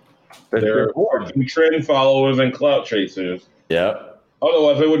people. They're trend followers and clout chasers. Yep.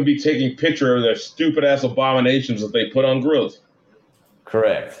 Otherwise, they wouldn't be taking picture of their stupid ass abominations that they put on grills.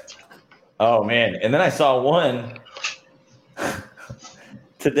 Correct. Oh man! And then I saw one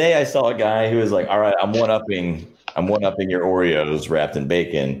today. I saw a guy who was like, "All right, I'm one upping your Oreos wrapped in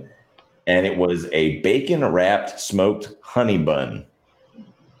bacon," and it was a bacon wrapped smoked honey bun.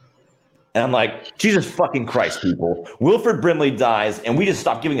 And I'm like, Jesus fucking Christ, people! Wilford Brimley dies, and we just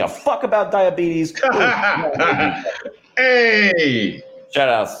stop giving a fuck about diabetes. Hey! Shout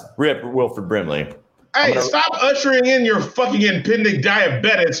outs, rip Wilford Brimley. Hey, stop ushering in your fucking impending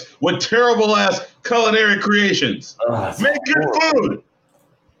diabetics with terrible ass culinary creations. Make good food.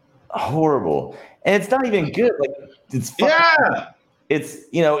 Horrible, and it's not even good. Like, it's fucking, it's,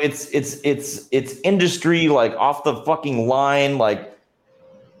 you know, it's industry, like, off the fucking line, like,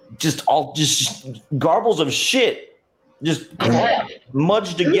 just garbles of shit, just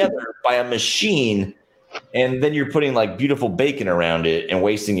mudged together by a machine. And then you're putting like beautiful bacon around it and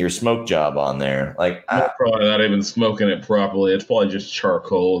wasting your smoke job on there. Like, probably not even smoking it properly. It's probably just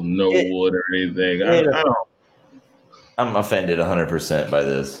charcoal, no wood or anything. I'm offended 100% by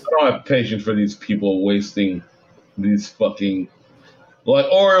this. I don't have patience for these people wasting these fucking, like,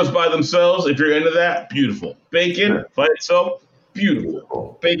 Oreos by themselves. If you're into that, beautiful. Bacon by itself,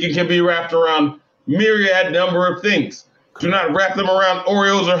 beautiful. Bacon can be wrapped around myriad number of things. Do not wrap them around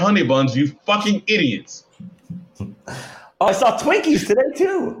Oreos or honey buns, you fucking idiots. Oh, I saw Twinkies today,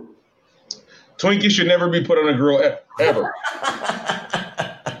 too. Twinkies should never be put on a grill, ever.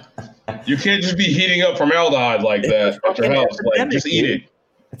 You can't just be heating up formaldehyde like that at your house. Like, just eat it.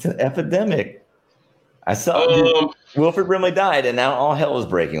 It's an epidemic. I saw Wilford Brimley died, and now all hell is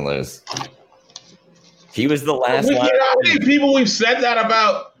breaking loose. He was the last one. You know how many people we've said that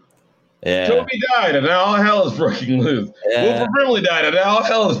about? Yeah. Toby died, and now all hell is breaking loose. Yeah. Wilford Brimley died, and now all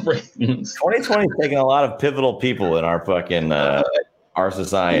hell is breaking loose. 2020 is taking a lot of pivotal people in our fucking our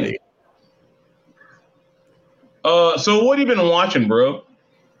society. So what have you been watching, bro?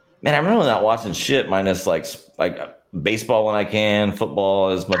 Man, I'm really not watching shit minus like baseball when I can, football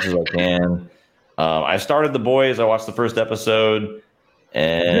as much as I can. I started The Boys. I watched the first episode,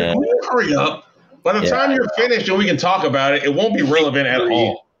 and hurry up. By the time you're finished and we can talk about it, it won't be relevant at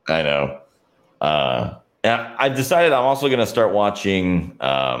all. I know. I decided I'm also going to start watching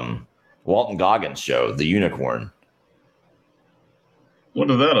Walton Goggins' show, The Unicorn. What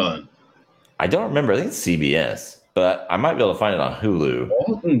is that on? I don't remember. I think it's CBS, but I might be able to find it on Hulu.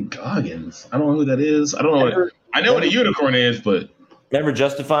 Walton Goggins. I don't know who that is. I don't know. I know what a unicorn is, but remember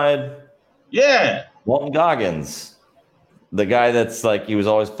Justified? Yeah, Walton Goggins, the guy that's like, he was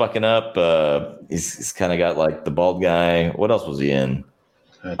always fucking up. He's kind of got like the bald guy. What else was he in?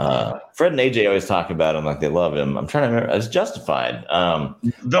 Fred and AJ always talk about him like they love him. I'm trying to remember. It's Justified.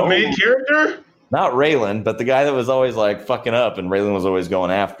 The main character? Not Raylan, but the guy that was always like fucking up, and Raylan was always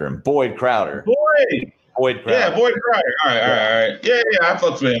going after him. Boyd Crowder. Boyd Crowder. Yeah, Boyd Crowder. All right. Yeah, I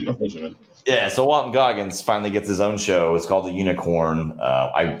fucks with him. Yeah, so Walton Goggins finally gets his own show. It's called The Unicorn.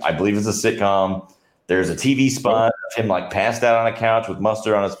 I believe it's a sitcom. There's a TV spot of him like passed out on a couch with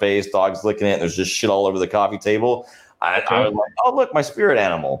mustard on his face, dogs licking it, and there's just shit all over the coffee table. I was like, oh, look, my spirit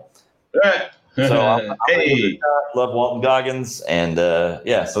animal. So I'm love Walton Goggins, and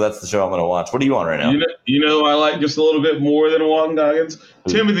so that's the show I'm going to watch. What are you on right now? You know, I like just a little bit more than Walton Goggins.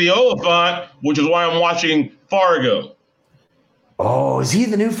 Timothy Oliphant, which is why I'm watching Fargo. Oh, is he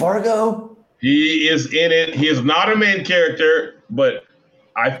the new Fargo? He is in it. He is not a main character, but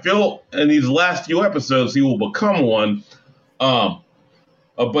I feel in these last few episodes he will become one.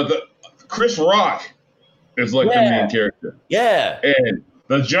 But Chris Rock is like the main character. Yeah. And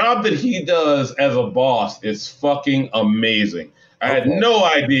the job that he does as a boss is fucking amazing. I had no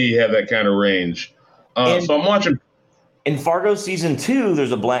idea he had that kind of range. So I'm watching In Fargo season 2,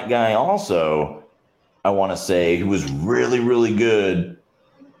 there's a black guy also, I want to say, who was really, really good.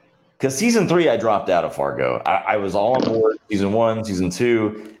 Because season 3, I dropped out of Fargo. I was all on board season 1, season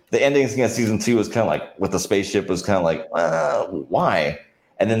 2. The ending of season 2 was kind of like, with the spaceship, was kind of like, why?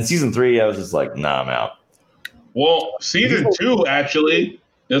 And then season 3, I was just like, nah, I'm out. Well, season 2 actually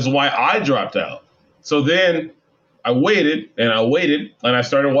is why I dropped out. So then I waited, and I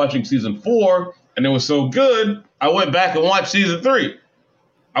started watching season 4, and it was so good, I went back and watched season 3.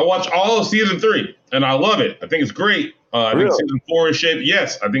 I watched all of season 3, and I love it. I think it's great. I think season 4 is shaping.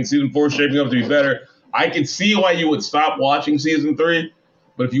 Yes, I think season 4 is shaping up to be better. I can see why you would stop watching season 3,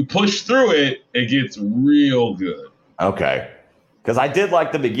 but if you push through it, it gets real good. Okay, because I did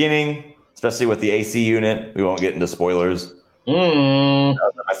like the beginning, especially with the AC unit. We won't get into spoilers. That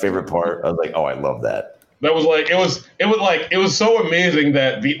was my favorite part. I was like, oh, I love that. That was like it was so amazing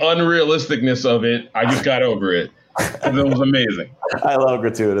that the unrealisticness of it, I just got over it. It was amazing. I love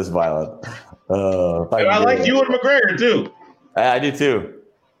gratuitous violence. And I like Ewan McGregor too. I do too.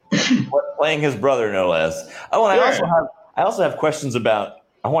 Playing his brother, no less. Oh, and I also have questions about.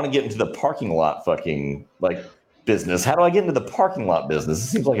 I want to get into the parking lot fucking like business. How do I get into the parking lot business? It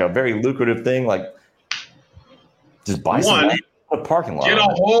seems like a very lucrative thing. Like, just buy some land, put a parking lot. Get a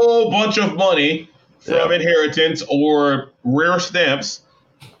whole bunch of money from inheritance or rare stamps,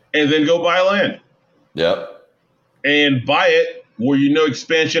 and then go buy land. Yep. And buy it where you know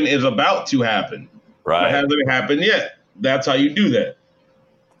expansion is about to happen. Right. It hasn't happened yet. That's how you do that.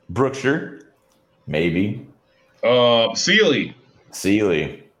 Brookshire, maybe. Sealy.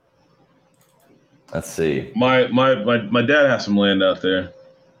 Let's see. My dad has some land out there.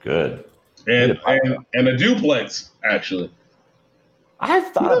 Good. And a duplex, actually.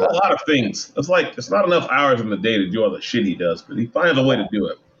 I've thought about a lot of things. It's not enough hours in the day to do all the shit he does, but he finds a way to do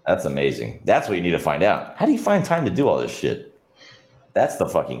it. That's amazing. That's what you need to find out. How do you find time to do all this shit? That's the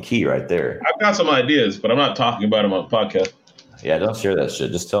fucking key right there. I've got some ideas, but I'm not talking about them on the podcast. Yeah, don't share that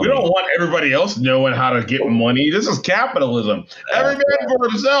shit. Just tell me. We don't want everybody else knowing how to get money. This is capitalism. Every man for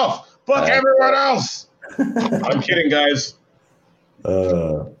himself. Fuck everyone else. I'm kidding, guys.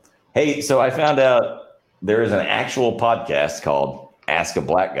 Hey, so I found out there is an actual podcast called Ask a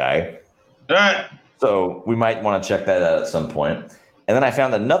Black Guy. All right. So we might want to check that out at some point. And then I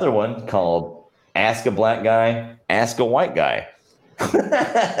found another one called Ask a Black Guy, Ask a White Guy.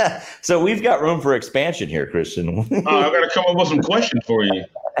 So we've got room for expansion here, Christian. I've got to come up with some questions for you.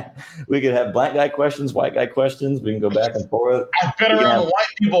 We could have black guy questions, white guy questions. We can go back and forth. I've been around white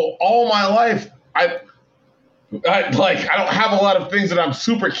people all my life. I don't have a lot of things that I'm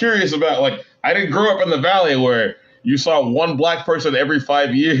super curious about. Like, I didn't grow up in the Valley where you saw one black person every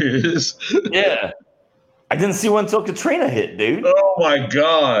 5 years. Yeah. I didn't see one until Katrina hit, dude. Oh my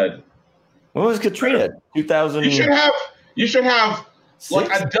God. When was Katrina? 2000. You should have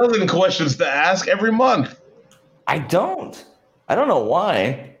like a dozen questions to ask every month. I don't know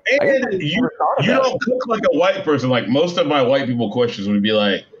why. And you don't cook like a white person. Like, most of my white people questions would be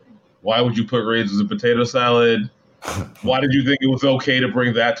like, why would you put raisins in potato salad? Why did you think it was okay to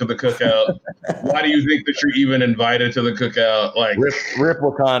bring that to the cookout? Why do you think that you're even invited to the cookout? Like, Rip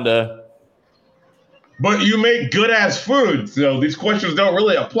Wakanda. But you make good ass food, so these questions don't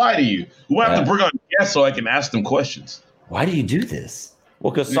really apply to you. We'll have to bring on guests so I can ask them questions. Why do you do this?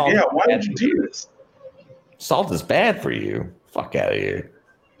 Well, because salt. Yeah, why did you do this? Salt is bad for you. Fuck out of here.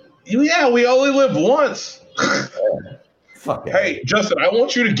 Yeah, we only live once. Fuck. Hey, Justin, I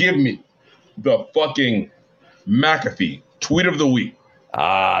want you to give me the fucking McAfee tweet of the week.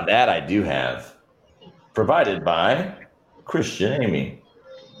 That I do have. Provided by Christian Amy.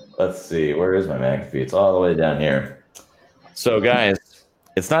 Let's see. Where is my McAfee? It's all the way down here. So, guys,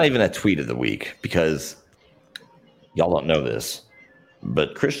 it's not even a tweet of the week because y'all don't know this,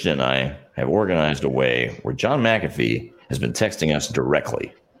 but Christian and I have organized a way where John McAfee has been texting us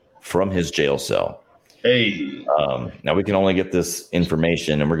directly from his jail cell. Hey. Now, we can only get this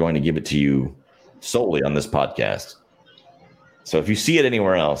information, and we're going to give it to you solely on this podcast. So if you see it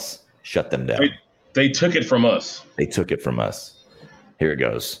anywhere else, shut them down. They took it from us. They took it from us. Here it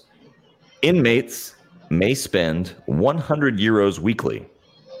goes. Inmates may spend 100 euros weekly.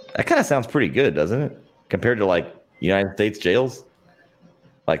 That kind of sounds pretty good, doesn't it? Compared to like United States jails.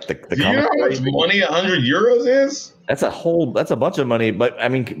 Like the Do you know how much money 100 euros is? That's a bunch of money. But I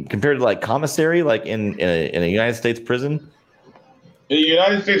mean, compared to like commissary, like in a United States prison. In a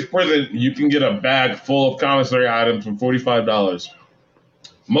United States prison, you can get a bag full of commissary items for $45.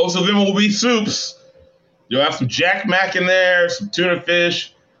 Most of them will be soups. You'll have some Jack Mac in there, some tuna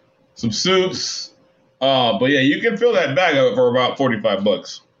fish, some soups. But yeah, you can fill that bag up for about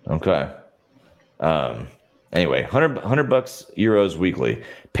 $45. Okay. Anyway, 100 bucks, euros weekly.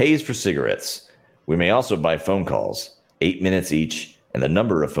 Pays for cigarettes. We may also buy phone calls, 8 minutes each, and the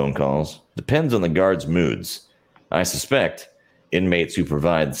number of phone calls depends on the guard's moods. I suspect inmates who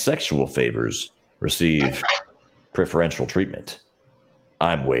provide sexual favors receive preferential treatment.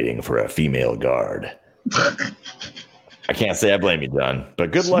 I'm waiting for a female guard. I can't say I blame you, John,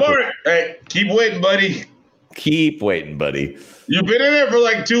 but good luck. Hey, keep waiting, buddy. Keep waiting, buddy. You've been in there for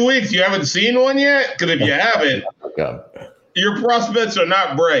like 2 weeks. You haven't seen one yet? Because if you haven't, your prospects are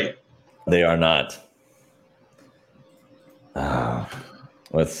not bright. They are not.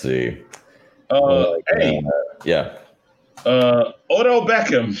 Let's see. Hey. Yeah. Odell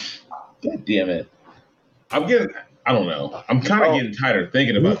Beckham. God damn it. I don't know. I'm kind of getting tired of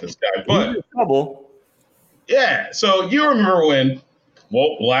thinking about this guy. But trouble. Yeah. So you remember when,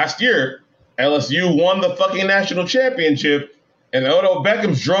 last year, LSU won the fucking national championship, and Odell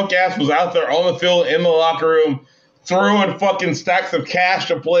Beckham's drunk ass was out there on the field in the locker room throwing fucking stacks of cash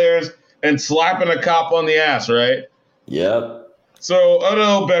to players and slapping a cop on the ass, right? Yep. So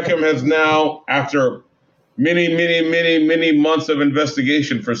Odell Beckham has now, after many months of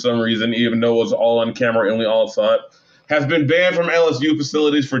investigation for some reason, even though it was all on camera and we all saw it, has been banned from LSU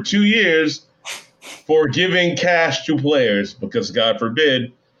facilities for 2 years for giving cash to players because, God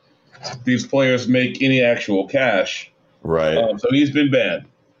forbid, these players make any actual cash. Right. So he's been banned.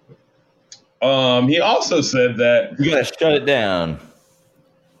 He also said that you gotta shut it down.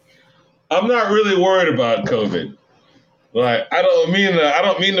 I'm not really worried about COVID. Like, I don't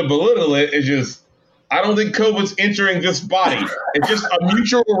mean to belittle it. It's just I don't think COVID's entering this body. It's just a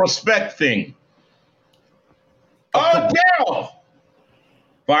mutual respect thing. Oh, yeah.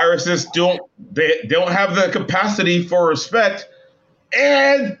 Viruses don't have the capacity for respect,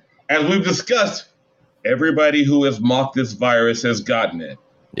 and as we've discussed, everybody who has mocked this virus has gotten it.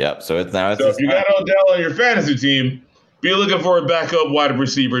 Yep. So if you got Odell on your fantasy team, be looking for a backup wide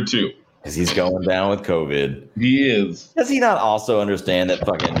receiver too. Because he's going down with COVID. He is. Does he not also understand that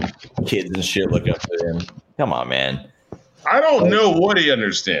fucking kids and shit look up to him? Come on, man. I don't know what he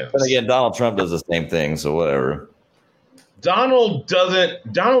understands. But again, Donald Trump does the same thing, so whatever. Donald doesn't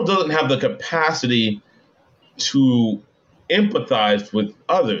have the capacity to empathize with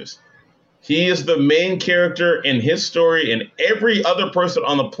others. He is the main character in his story, and every other person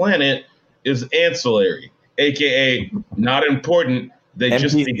on the planet is ancillary, aka not important. They NPC.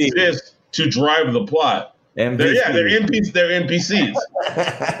 Just exist to drive the plot. They're NPCs. They're NPCs.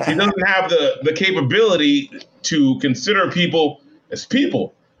 He doesn't have the capability to consider people as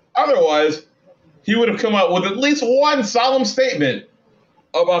people. Otherwise, he would have come out with at least one solemn statement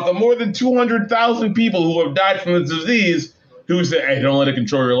about the more than 200,000 people who have died from the disease who say, hey, don't let it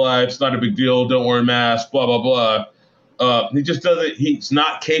control your life. It's not a big deal. Don't wear a mask, blah, blah, blah. He just doesn't. He's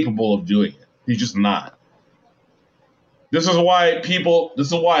not capable of doing it. He's just not. This is why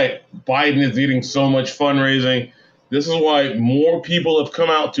Biden is getting so much fundraising. This is why more people have come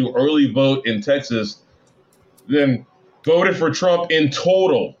out to early vote in Texas than voted for Trump in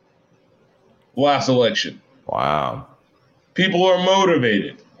total last election. Wow. People are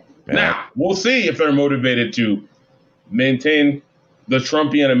motivated. Yeah. Now, we'll see if they're motivated to maintain the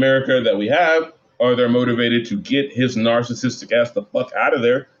Trumpian America that we have, or they're motivated to get his narcissistic ass the fuck out of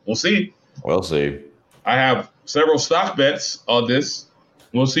there. We'll see. We'll see. I have several stock bets on this.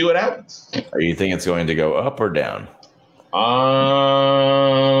 We'll see what happens. Are you think it's going to go up or down?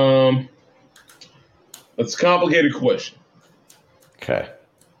 It's a complicated question. Okay.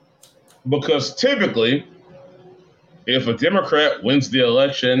 Because typically, if a Democrat wins the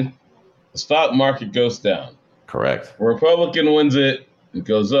election, the stock market goes down. Correct. A Republican wins it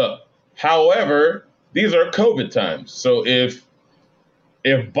goes up. However, these are COVID times. So if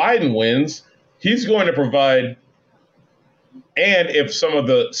Biden wins, he's going to provide, and if some of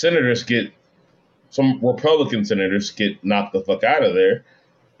the senators some Republican senators get knocked the fuck out of there,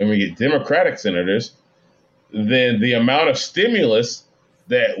 and we get Democratic senators, then the amount of stimulus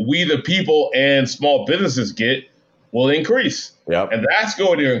that we, the people, and small businesses get will increase. Yep. And that's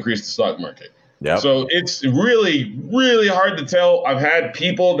going to increase the stock market. Yep. So it's really, really hard to tell. I've had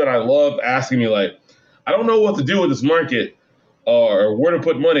people that I love asking me, like, I don't know what to do with this market or where to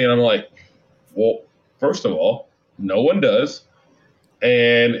put money. And I'm like, well, first of all, no one does.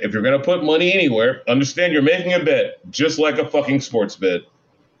 And if you're going to put money anywhere, understand you're making a bet, just like a fucking sports bet.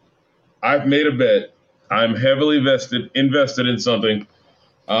 I've made a bet. I'm heavily invested in something,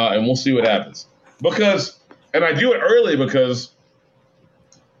 and we'll see what happens. And I do it early because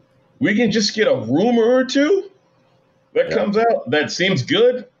we can just get a rumor or two that comes out that seems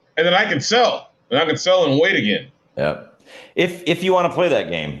good, and then I can sell. And I can sell and wait again. Yeah. If you want to play that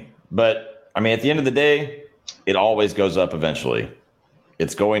game. But, I mean, at the end of the day, It always goes up eventually.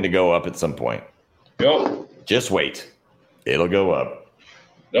 It's going to go up at some point. Yep. Just wait. It'll go up.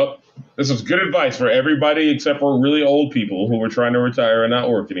 Yep. This is good advice for everybody except for really old people who are trying to retire and not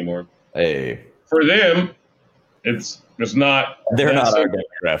work anymore. Hey. For them, it's not. They're not our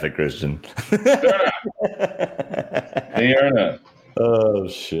demographic, Christian. They're not. They are not. Oh,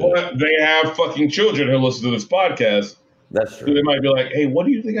 shit. But they have fucking children who listen to this podcast. That's true. So they might be like, hey, what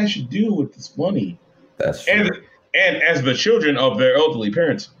do you think I should do with this money? That's true. And as the children of their elderly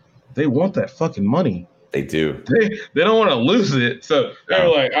parents, they want that fucking money. They do. They don't want to lose it. So they're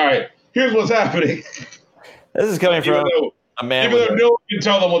like, all right, here's what's happening. This is coming from a man. Even though no one can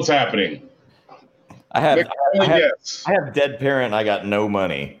tell them what's happening. I have dead parent. I got no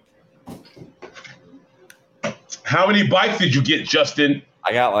money. How many bikes did you get, Justin?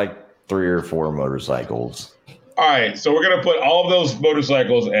 I got like 3 or 4 motorcycles. All right, so we're gonna put all of those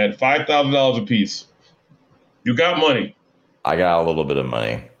motorcycles at $5,000 a piece. You got money. I got a little bit of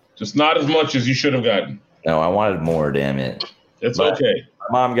money. Just not as much as you should have gotten. No, I wanted more, damn it. It's okay. My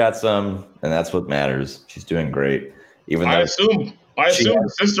mom got some, and that's what matters. She's doing great. Even though I assume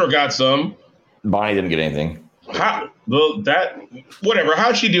the sister got some. Bonnie didn't get anything. Whatever.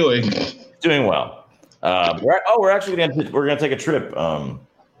 How's she doing? Doing well. We're actually gonna take a trip.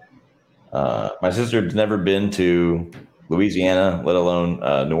 My sister's never been to Louisiana, let alone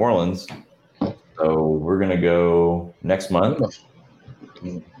New Orleans. So we're gonna go next month.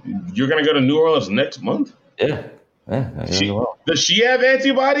 You're gonna go to New Orleans next month? Yeah. Does she have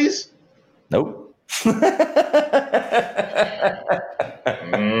antibodies? Nope.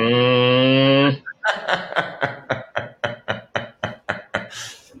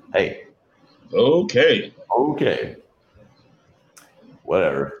 Hey. Okay.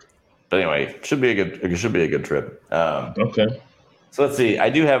 Whatever. But anyway, should be a good trip. Okay. So let's see. I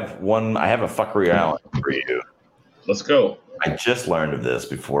have a fuckery island for you. Let's go. I just learned of this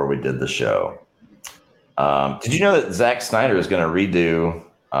before we did the show. Did you know that Zack Snyder is going to redo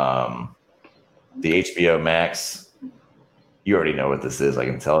the HBO Max? You already know what this is. I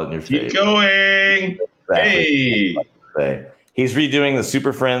can tell it in your face. Keep going. Exactly. Hey. He's redoing the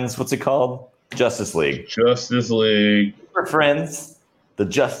Super Friends. What's it called? Justice League. Super Friends. The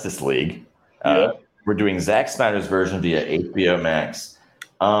Justice League. We're doing Zack Snyder's version via HBO Max.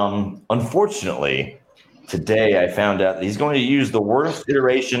 Unfortunately, today I found out that he's going to use the worst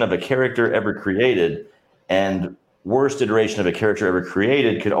iteration of a character ever created, and worst iteration of a character ever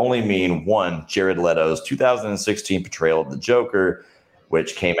created could only mean one, Jared Leto's 2016 portrayal of the Joker,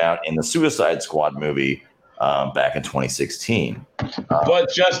 which came out in the Suicide Squad movie back in 2016.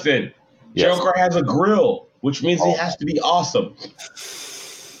 But Justin, yes. Joker has a grill, which means he has to be awesome.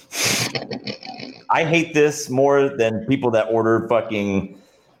 I hate this more than people that order fucking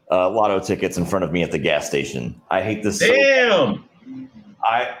lotto tickets in front of me at the gas station. I hate this. Damn.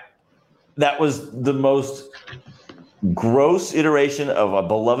 That was the most gross iteration of a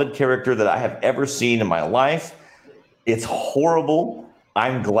beloved character that I have ever seen in my life. It's horrible.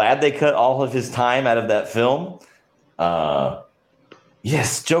 I'm glad they cut all of his time out of that film.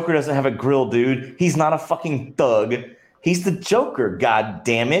 Yes, Joker doesn't have a grill, dude. He's not a fucking thug. He's the Joker, god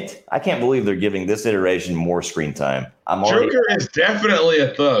damn it. I can't believe they're giving this iteration more screen time. Joker is definitely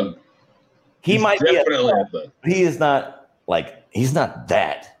a thug. He's definitely a thug. He is not he's not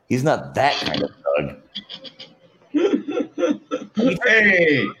that. He's not that kind of thug.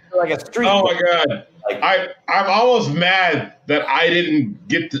 Hey. Like a street. Oh my god. I'm almost mad that I didn't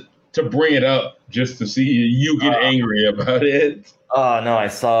get to bring it up just to see you get angry about it. Oh no, I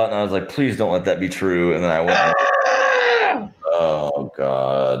saw it and I was like, please don't let that be true. And then I went, oh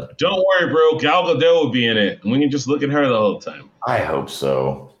god. Don't worry, bro. Gal Gadot will be in it. And we can just look at her the whole time. I hope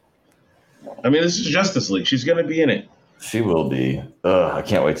so. I mean, this is Justice League. She's gonna be in it. She will be. I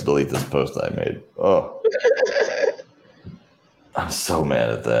can't wait to delete this post I made. Oh. I'm so mad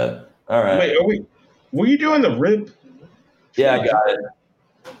at that. All right. Wait, were you doing the rip? Yeah, I got it.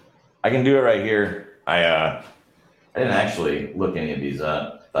 I can do it right here. I didn't actually look any of these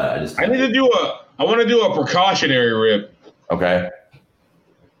up. I want to do a precautionary rip. Okay.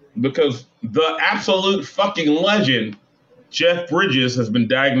 Because the absolute fucking legend, Jeff Bridges, has been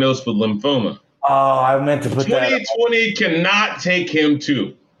diagnosed with lymphoma. Oh, I meant to put 2020 cannot take him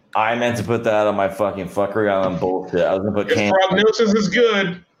too. I meant to put that on my fucking fuckery island bullshit. I was gonna put his prognosis is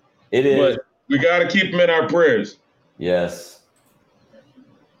good. It is. But we gotta keep him in our prayers. Yes.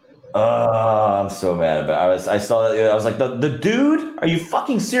 I'm so mad about it. I saw that. I was like, the dude? Are you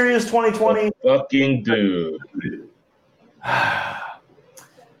fucking serious? 2020? Fucking dude.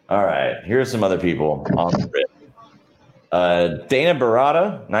 All right. Here are some other people on the rip. Dana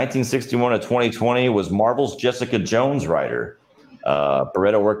Barada, 1961 to 2020, was Marvel's Jessica Jones writer.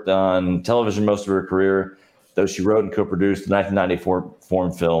 Barada worked on television most of her career, though she wrote and co-produced the 1994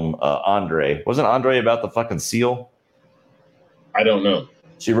 foreign film Andre. Wasn't Andre about the fucking seal? I don't know.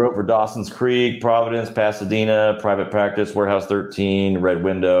 She wrote for Dawson's Creek, Providence, Pasadena, Private Practice, Warehouse 13, Red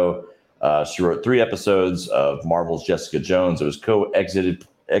Window. She wrote 3 episodes of Marvel's Jessica Jones. It was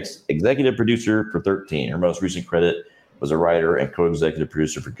executive producer for 13. Her most recent credit was a writer and co-executive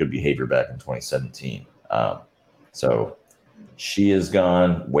producer for Good Behavior back in 2017. So she is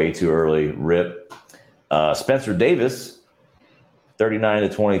gone way too early. RIP. Spencer Davis, 39 to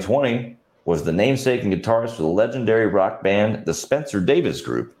 2020, was the namesake and guitarist for the legendary rock band the Spencer Davis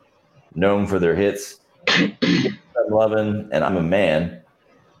Group, known for their hits I'm Lovin' and I'm a Man.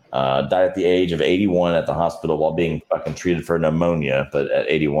 Died at the age of 81 at the hospital while being fucking treated for pneumonia. But at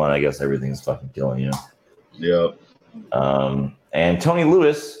 81, I guess everything's fucking killing you. Yep. And Tony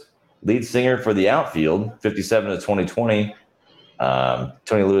Lewis, lead singer for The Outfield, 57 to 2020.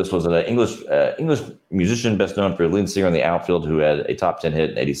 Tony Lewis was an English musician, best known for lead singer in The Outfield, who had a top 10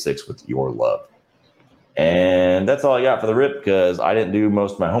 hit in 86 with Your Love. And that's all I got for the RIP because I didn't do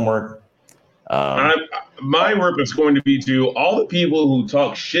most of my homework. My RIP is going to be to all the people who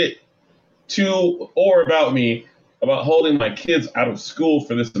talk shit to or about me about holding my kids out of school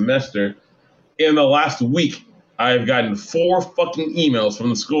for this semester. In the last week, I've gotten 4 fucking emails from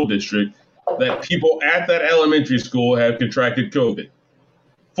the school district that people at that elementary school have contracted COVID.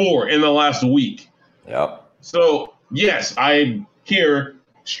 4 in the last week. Yep. So, yes, I'm here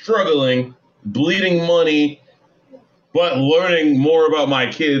struggling, bleeding money, but learning more about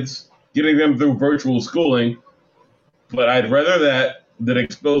my kids, getting them through virtual schooling. But I'd rather that than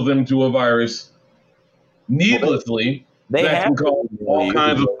expose them to a virus needlessly. They that have can cause all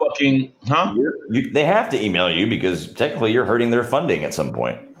kinds of fucking, they have to email you because technically you're hurting their funding at some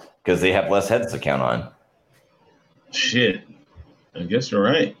point because they have less heads to count on. Shit. I guess you're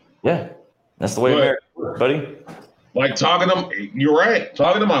right. Yeah. That's the way America works, buddy. Like talking to them, you're right.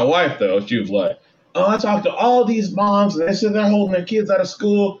 Talking to my wife, though, she was like, oh, I talked to all these moms and they said they're holding their kids out of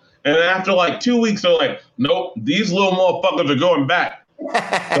school. And then after like 2 weeks, they're like, nope, these little motherfuckers are going back.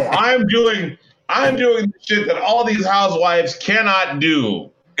 So I'm doing the shit that all these housewives cannot do.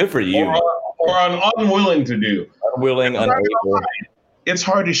 Good for you. Or are unwilling to do. Unwilling, unable. It's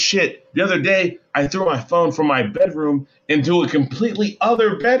hard as shit. The other day, I threw my phone from my bedroom into a completely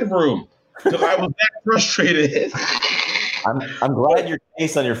other bedroom because I was that frustrated. I'm glad your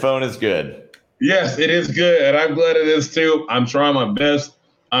case on your phone is good. Yes, it is good, and I'm glad it is too. I'm trying my best.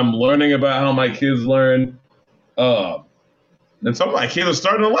 I'm learning about how my kids learn. And some of my kids are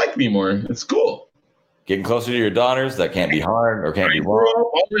starting to like me more. It's cool. Getting closer to your daughters, that can't be hard or can't be wrong. I grew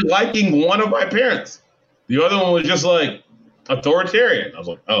up only liking one of my parents. The other one was just like authoritarian. I was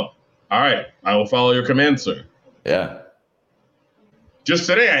like, oh, all right, I will follow your command, sir. Yeah. Just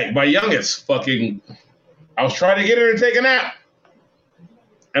today, my youngest I was trying to get her to take a nap.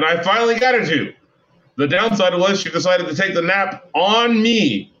 And I finally got her to. The downside was she decided to take the nap on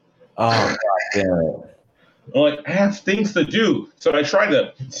me. Oh, God damn it. I'm like, I have things to do. So I tried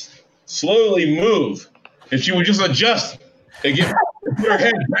to slowly move, and she would just adjust and put her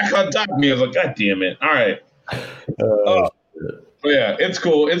head back on top of me. I was like, God damn it. All right. But yeah, it's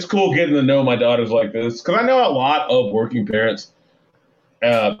cool. It's cool getting to know my daughters like this because I know a lot of working parents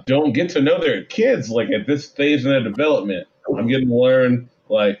don't get to know their kids like at this stage in their development. I'm getting to learn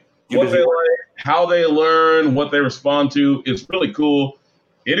like what they like, how they learn, what they respond to. It's really cool.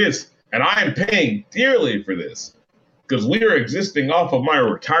 It is. And I am paying dearly for this because we are existing off of my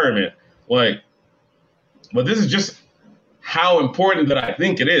retirement. But this is just how important that I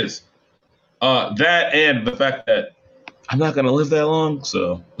think it is. That and the fact that I'm not going to live that long.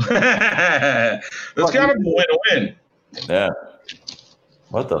 So that's kind of a win-win. Yeah.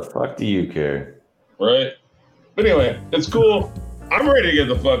 What the fuck do you care? Right. But anyway, it's cool. I'm ready to get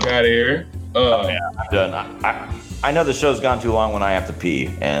the fuck out of here. Yeah, I'm done. I know the show's gone too long when I have to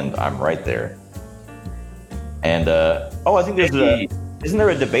pee, and I'm right there. And, I think isn't there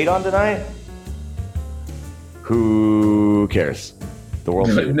a debate on tonight? Who cares? The World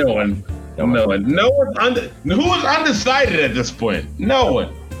Series. No one. Who is undecided at this point? No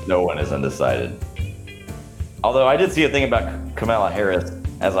one. No one is undecided. Although I did see a thing about Kamala Harris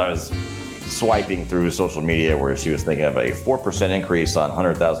as I was swiping through social media where she was thinking of a 4% increase on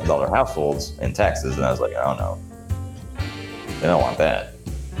 $100,000 households in taxes. And I was like, I don't know. They don't want that.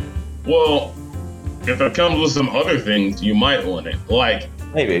 Well, if it comes with some other things, you might want it. Like,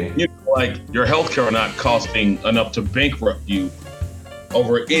 maybe. Like your healthcare not costing enough to bankrupt you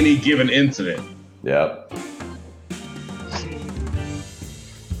over any given incident. Yep.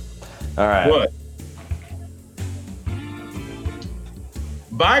 All right. What?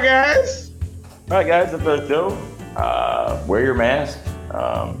 Bye, guys. All right, guys. That's the show. Wear your mask.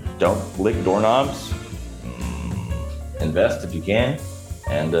 Don't lick doorknobs. Invest if you can.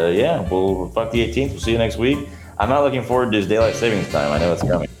 And yeah, we'll fuck the 18th. We'll see you next week. I'm not looking forward to this daylight savings time. I know it's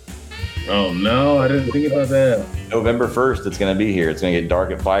coming. Oh no, I didn't think about that. November 1st, it's gonna be here. It's gonna get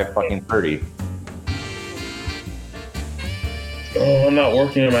dark at 5:30. Oh, I'm not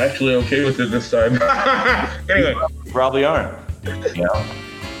working. I'm actually okay with it this time. Anyway, You probably aren't. You know,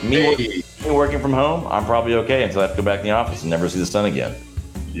 me working from home, I'm probably okay until I have to go back in the office and never see the sun again.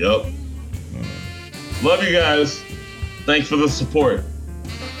 Yep. Love you guys. Thanks for the support.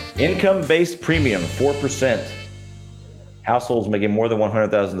 Income-based premium, 4%. Households making more than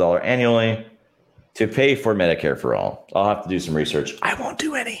 $100,000 annually to pay for Medicare for all. I'll have to do some research. I won't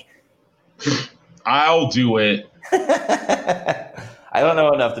do any. I'll do it. I don't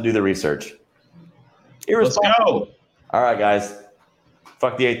know enough to do the research. Let's go. All right, guys.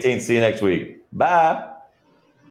 Fuck the 18th. See you next week. Bye.